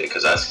devastated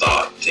because I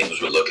thought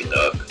things were looking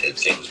up and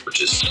things were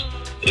just,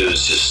 it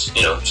was just,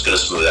 you know, it's gonna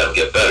smooth out and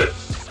get better.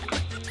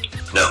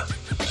 No.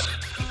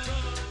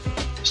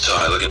 So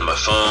I look at my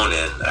phone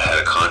and I had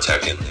a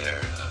contact in there,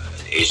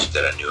 an agent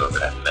that I knew of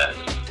that I met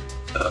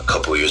a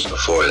couple years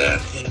before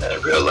that, and I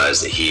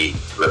realized that he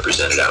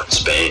represented out in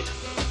Spain.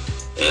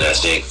 And I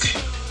think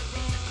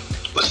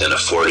within a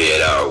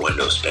 48-hour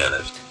window span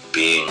of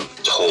being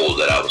told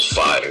that I was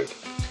fired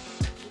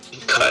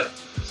and cut,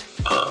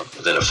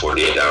 within a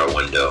 48-hour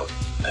window,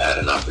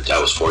 I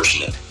was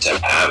fortunate to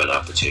have an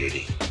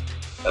opportunity,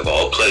 of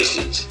all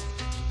places,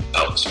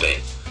 out in Spain.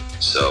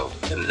 So,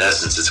 in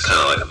essence, it's kind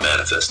of like a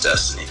manifest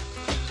destiny.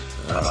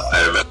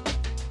 I remember,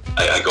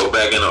 I go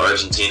back into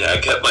Argentina, I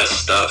kept my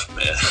stuff,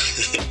 man.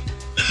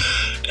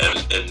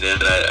 and then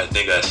I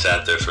think I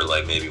sat there for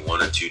like maybe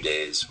 1 or 2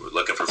 days. We're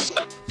looking for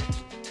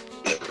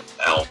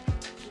help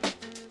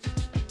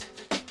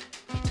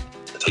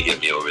to get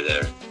me over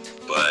there.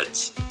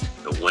 But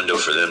the window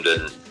for them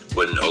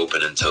wouldn't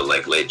open until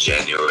like late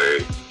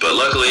January. But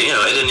luckily, you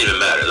know, it didn't even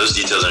matter. Those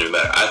details didn't even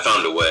matter. I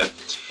found a way.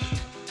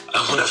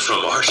 I went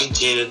from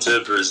Argentina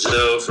to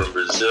Brazil, from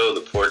Brazil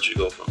to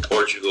Portugal, from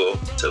Portugal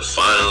to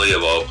finally,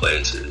 of all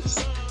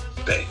places,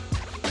 Spain.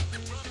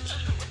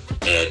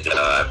 And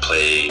I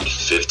played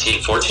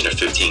 14 or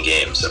 15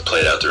 games. I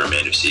played out the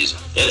remainder of the season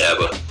in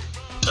EBA.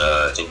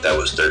 I think that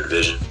was 3rd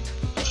division,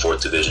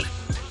 4th division.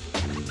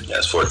 Yeah,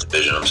 it's 4th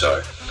division, I'm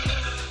sorry.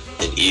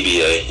 In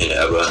EBA, in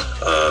EBA.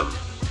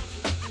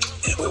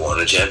 And we won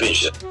a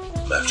championship.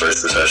 My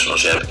first professional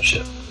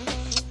championship.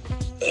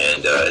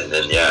 And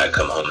then, yeah, I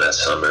come home that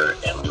summer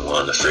and we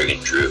won the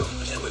friggin' Drew.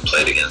 And we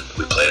played again.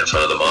 We played in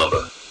front of the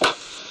Mamba.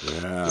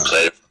 Yeah. We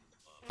played,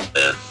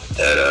 man,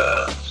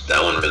 that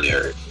one really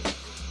hurt.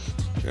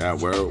 Yeah,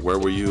 where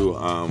were you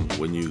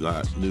when you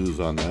got news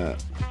on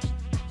that?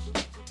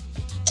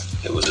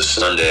 It was a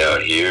Sunday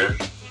out here.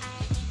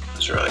 It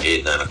was around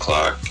 8, 9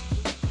 o'clock.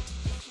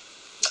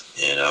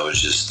 And I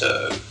was just,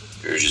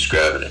 we were just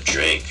grabbing a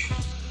drink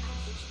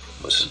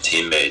with some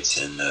teammates,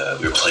 and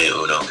we were playing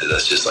Uno, because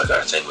that's just like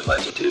our thing we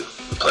like to do.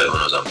 We play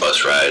Unos on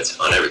bus rides,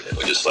 on everything.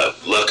 We just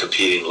love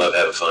competing, love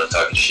having fun,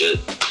 talking shit.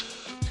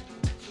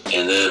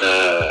 And then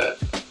I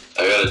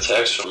got a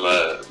text from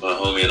my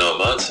homie in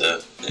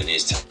Almanza, and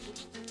he's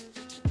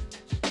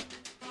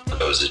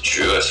was it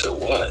true? I said,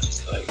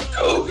 what? Like,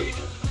 Kobe?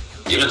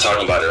 Even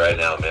talking about it right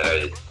now,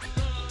 man,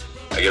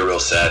 I get real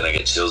sad and I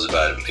get chills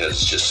about it because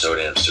it's just so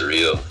damn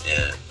surreal,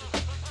 and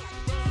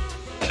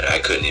I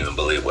couldn't even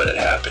believe what had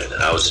happened,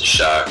 and I was in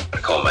shock. I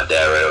called my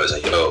dad right away. I was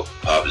like, yo,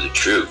 Pop, is it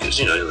true? Because,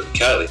 you know, you live in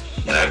Cali,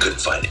 and I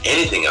couldn't find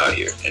anything out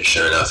here, and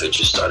sure enough, it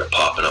just started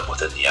popping up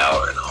within the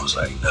hour, and I was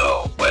like,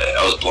 no way.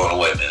 I was blown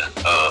away, man.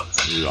 I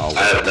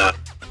have not,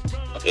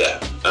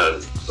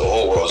 the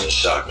whole world's in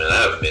shock, man.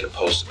 I haven't made a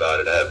post about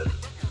it. I haven't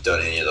done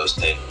any of those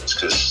things,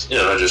 because, you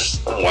know,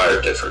 I'm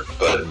wired different,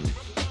 but,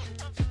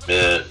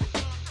 man,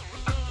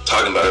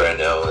 talking about it right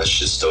now, that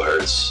shit still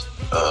hurts.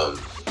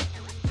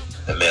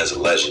 That man's a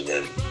legend,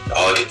 and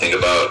all I can think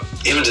about,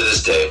 even to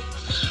this day,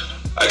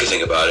 I can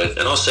think about it,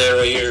 and I'll say it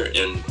right here,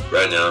 and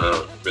right now I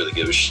don't really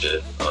give a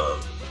shit.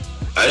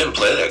 I didn't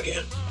play that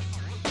game.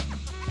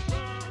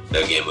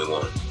 That game we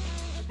won.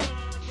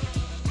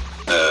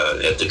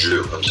 At the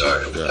Drew, I'm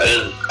sorry. Yeah.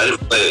 I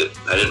didn't play it.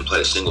 I didn't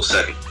play a single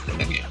second in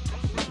that game.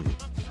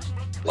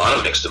 A lot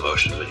of mixed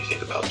emotions when you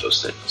think about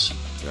those things.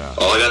 Yeah.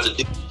 All I got to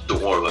do was the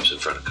warm-ups in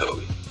front of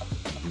Kobe.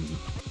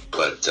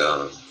 But, you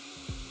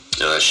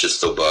know, that shit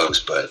still bugs,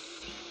 but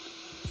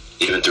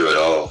even through it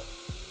all,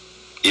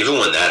 even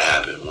when that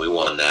happened, we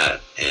won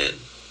that, and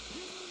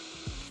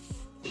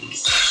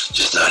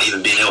just not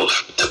even being able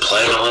to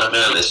play on it,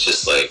 man, it's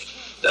just like,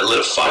 that lit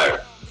a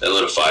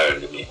fire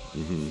into me.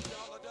 Mm-hmm.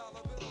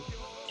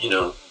 You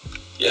know,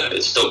 yeah,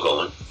 it's still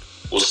going.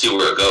 We'll see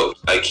where it goes.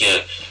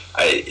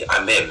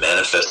 I may have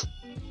manifested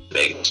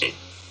making a team,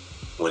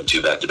 win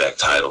 2 back-to-back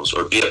titles,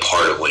 or be a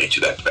part of winning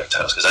 2 back-to-back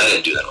titles, because I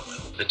didn't do that on my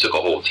own. It took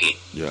a whole team.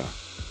 Yeah.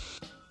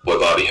 Boy,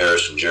 Bobby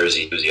Harris from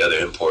Jersey, who was the other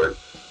import,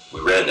 we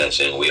ran that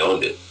thing, we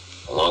owned it,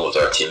 along with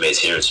our teammates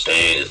here in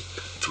Spain and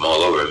from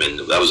all over. I mean,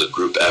 that was a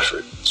group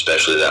effort,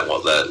 especially that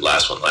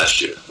last one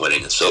last year,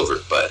 winning in silver.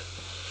 But,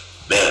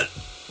 man,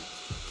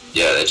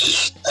 yeah, that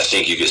just, I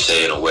think you could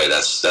say in a way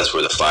that's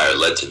where the fire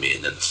led to me,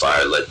 and then the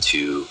fire led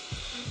to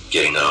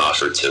getting an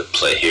offer to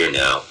play here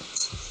now.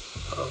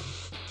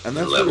 And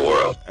that's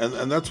what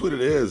and that's what it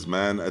is,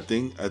 man. I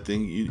think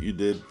you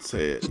did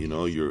say it. You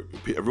know,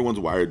 everyone's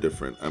wired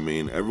different. I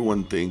mean,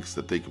 everyone thinks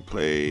that they can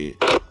play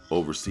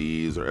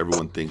overseas, or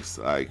everyone thinks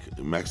like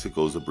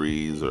Mexico's a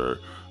breeze, or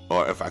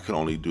or if I could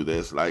only do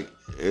this. Like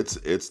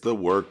it's the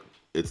work,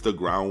 it's the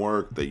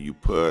groundwork that you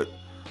put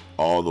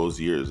all those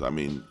years. I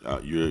mean,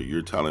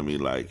 you're telling me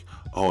like,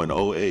 oh, in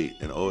 08,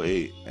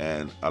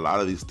 and a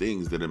lot of these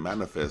things didn't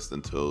manifest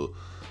until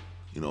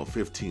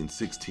 15,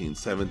 16,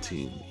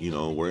 17.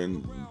 We're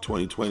in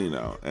 2020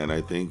 now, and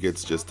I think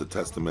it's just a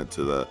testament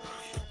to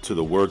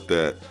the work,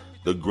 that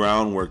the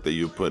groundwork that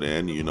you put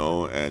in,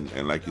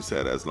 and like you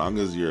said, as long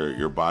as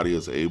your body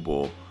is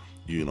able,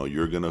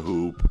 you're gonna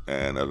hoop,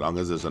 and as long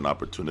as there's an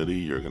opportunity,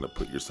 you're gonna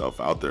put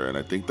yourself out there. And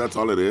I think that's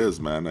all it is,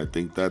 man. I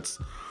think that's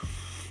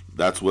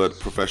what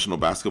professional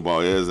basketball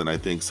is, and I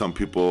think some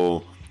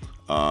people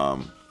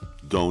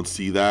don't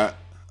see that.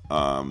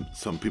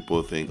 Some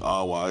people think,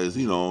 oh, well, is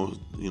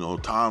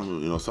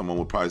Tom, someone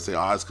would probably say,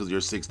 oh, it's because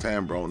you're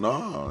 6'10", bro.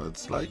 No,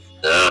 it's like,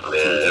 no, man,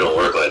 it don't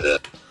work like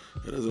that.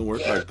 It doesn't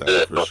work like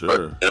that, for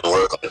sure. It don't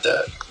work like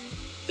that.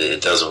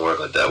 It doesn't work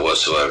like that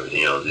whatsoever.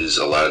 There's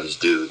a lot of these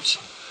dudes.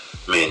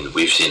 I mean,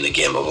 we've seen the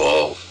game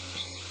evolve.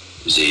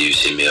 You've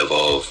seen me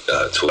evolve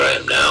to where I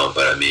am now,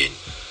 but I mean,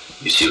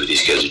 you see what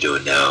these kids are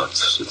doing now.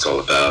 It's all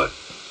about,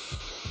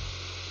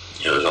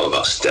 it's all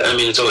about I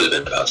mean, it's always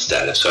been about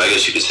status. So I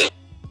guess you could say,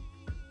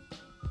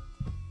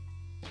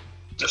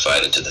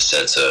 fight into the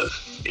sense of,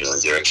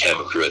 is there a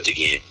camera crew at the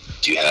game?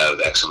 Do you have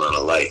X amount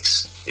of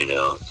likes?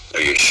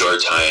 Are your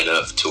shorts high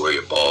enough to where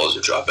your balls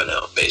are dropping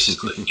out?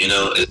 Basically,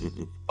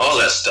 all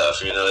that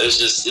stuff. It's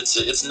just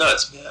it's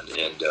nuts, man.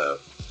 And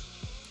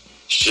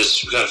it's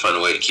just, we gotta find a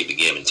way to keep the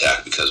game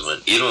intact, because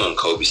even when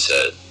Kobe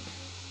said,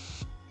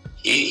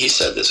 he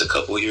said this a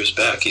couple of years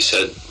back. He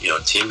said,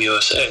 Team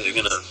USA, they're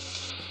gonna,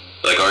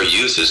 like, our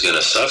youth is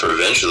gonna suffer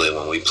eventually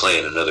when we play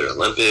in another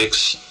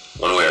Olympics,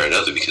 one way or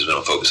another, because we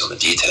don't focus on the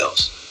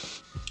details.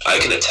 I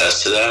can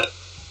attest to that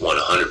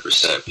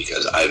 100%,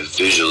 because I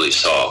visually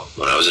saw,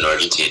 when I was in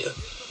Argentina,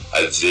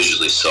 I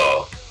visually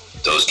saw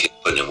those kids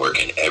putting in work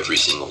in every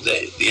single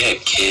day. They had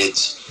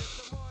kids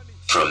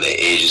from the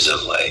ages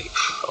of, like,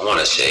 I want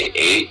to say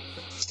 8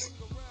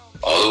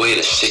 all the way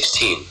to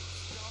 16.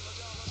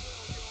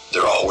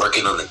 They're all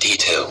working on the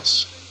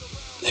details.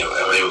 I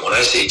mean, when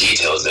I say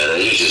details, man,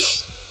 it's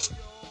just,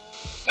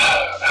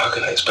 how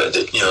can I explain it?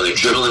 They're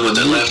dribbling with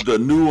their left. The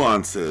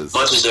nuances.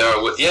 Much as they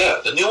are with,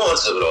 the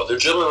nuance of it all. They're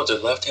dribbling with their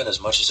left hand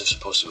as much as they're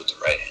supposed to with the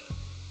right hand.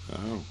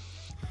 Oh.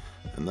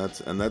 And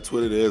that's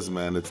what it is,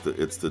 man. It's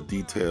the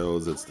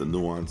details, it's the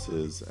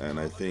nuances, and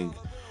I think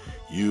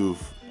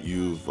you've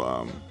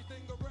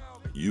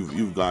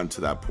gotten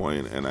to that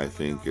point, and I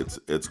think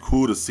it's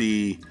cool to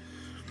see.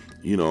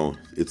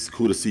 It's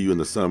cool to see you in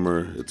the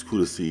summer. It's cool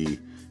to see,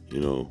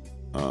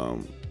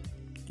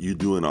 you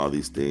doing all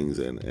these things,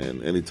 and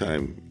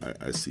anytime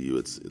I see you,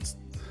 it's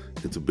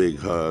a big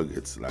hug.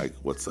 It's like,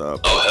 what's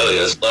up? Oh, hell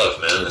yeah, it's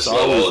love, man. It's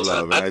always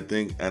love,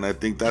 and I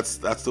think that's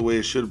the way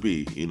it should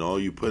be.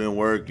 You put in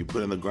work, you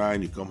put in the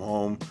grind, you come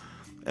home,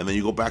 and then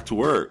you go back to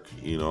work.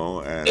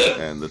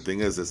 And the thing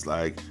is, it's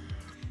like,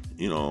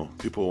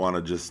 people want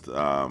to just, they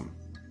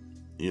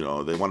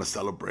want to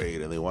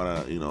celebrate, and they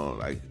want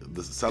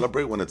to,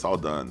 celebrate when it's all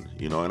done.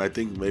 And I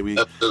think maybe.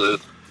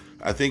 Absolutely.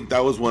 I think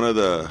that was one of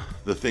the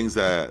things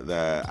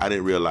that I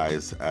didn't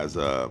realize as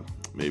a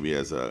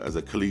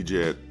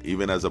collegiate,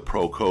 even as a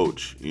pro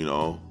coach.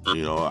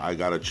 I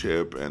got a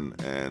chip, and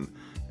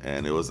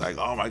it was like,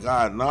 oh my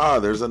God, nah,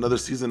 there's another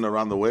season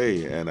around the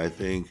way. And I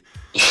think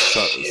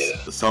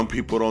some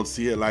people don't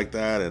see it like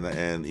that, and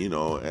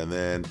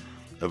then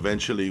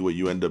eventually what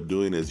you end up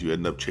doing is you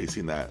end up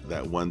chasing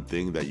that one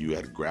thing that you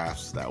had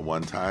grasped that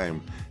one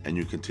time, and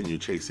you continue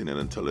chasing it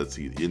until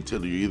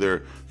you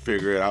either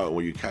figure it out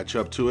or you catch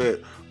up to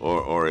it,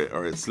 or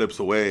it slips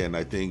away. And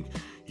I think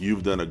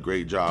you've done a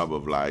great job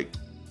of like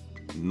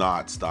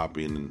not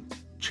stopping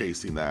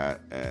chasing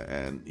that,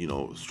 and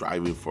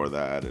striving for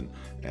that, and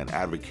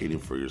advocating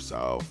for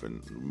yourself,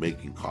 and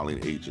calling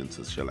agents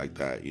and shit like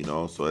that.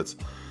 So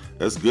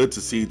it's good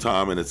to see,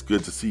 Tom, and it's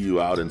good to see you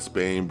out in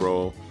Spain,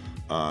 bro.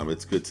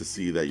 It's good to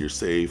see that you're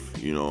safe,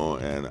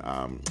 and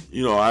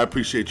I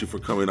appreciate you for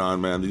coming on,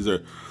 man. These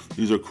are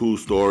cool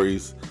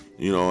stories,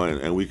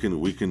 and we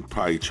can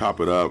probably chop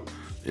it up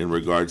in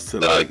regards to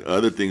like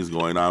other things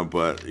going on,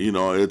 but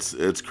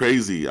it's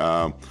crazy.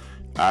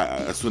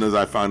 As soon as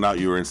I found out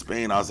you were in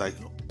Spain, I was like,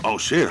 oh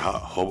shit,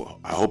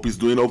 I hope he's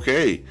doing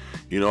okay.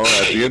 At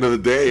the end of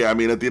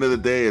the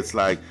day, it's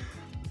like,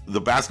 the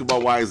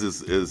basketball wise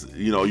is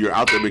you're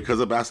out there because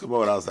of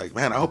basketball, and I was like,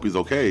 man, I hope he's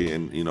okay.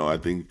 And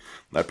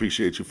I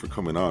appreciate you for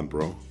coming on,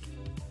 bro.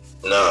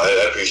 No,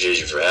 I appreciate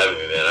you for having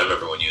me, man. I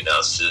remember when you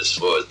announced this.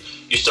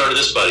 You started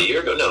this about a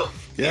year ago? No.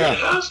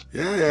 Yeah.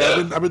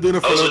 I've been doing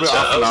it for a little bit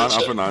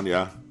off and on.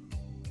 Yeah,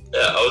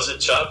 I was at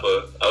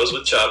Chapa. I was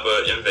with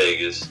Chapa in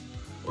Vegas.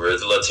 We're at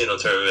the Latino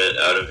tournament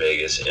out in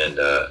Vegas, and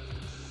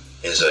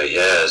he's like,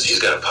 yeah, he's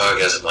got a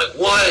podcast. I'm like,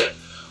 what?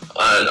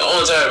 And all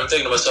the time I'm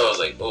thinking to myself, I was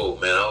like, oh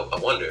man, I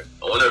wonder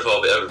if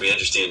I'll ever be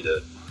interesting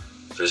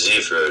for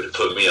Z to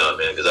put me on,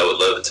 man, because I would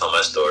love to tell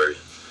my story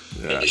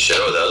and to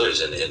share with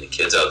others and the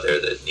kids out there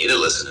that need to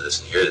listen to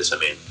this and hear this. I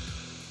mean,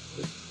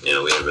 we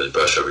didn't really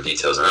brush over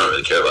details, and I don't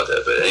really care about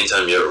that, but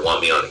anytime you ever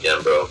want me on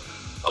again, bro,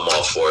 I'm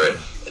all for it.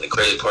 And the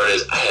crazy part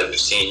is, I haven't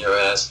seen your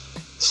ass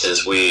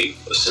since we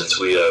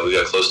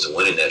got close to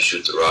winning that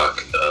Shoot the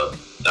Rock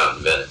out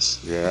in Venice.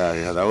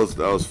 Yeah, that was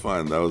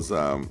fun. That was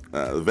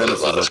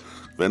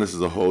Venice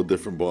is a whole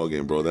different ball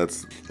game, bro.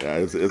 It's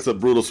a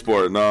brutal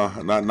sport. No,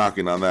 I'm not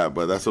knocking on that,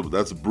 but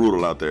that's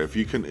brutal out there. If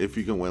you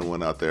can win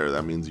one out there,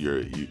 that means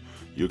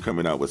you're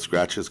coming out with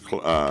scratches,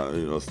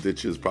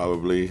 stitches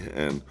probably,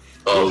 and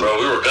bro, we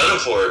were gunning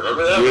for it.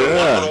 Remember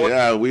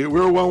that? We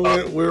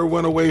were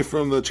one away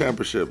from the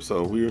championship,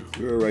 so we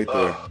were right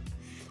there.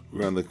 We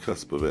were on the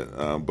cusp of it.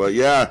 But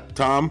yeah,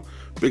 Tom,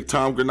 Big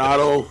Tom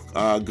Granado,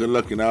 good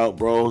looking out,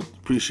 bro.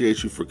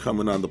 Appreciate you for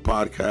coming on the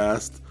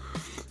podcast.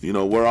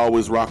 We're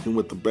always rocking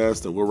with the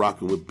best, and we're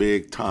rocking with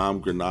Big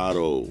Tom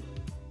Granado.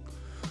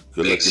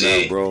 Good Big looking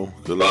C. out, bro.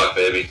 Good luck, luck,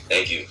 baby.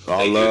 Thank you.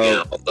 All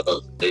love. All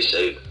love. Stay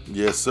safe.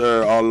 Yes,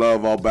 sir. All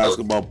love, all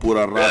basketball,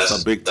 pura raza.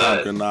 Yes, Big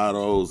Tom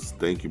Granados.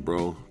 Thank you,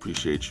 bro.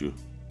 Appreciate you.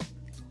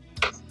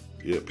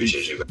 Yeah,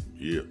 Appreciate you.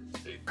 Yeah.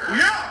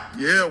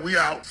 Yeah, we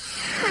out.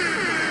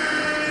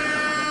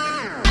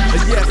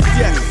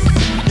 Yes.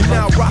 You're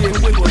now rocking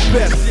with the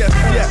best.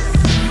 Yes.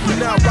 You're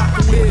now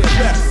rocking with the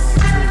best.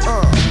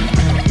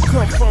 You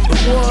come from the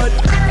wood.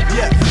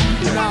 Yes.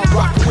 You're now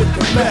rocking with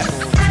the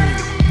best.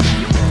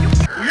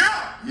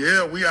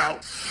 Yeah, we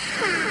out.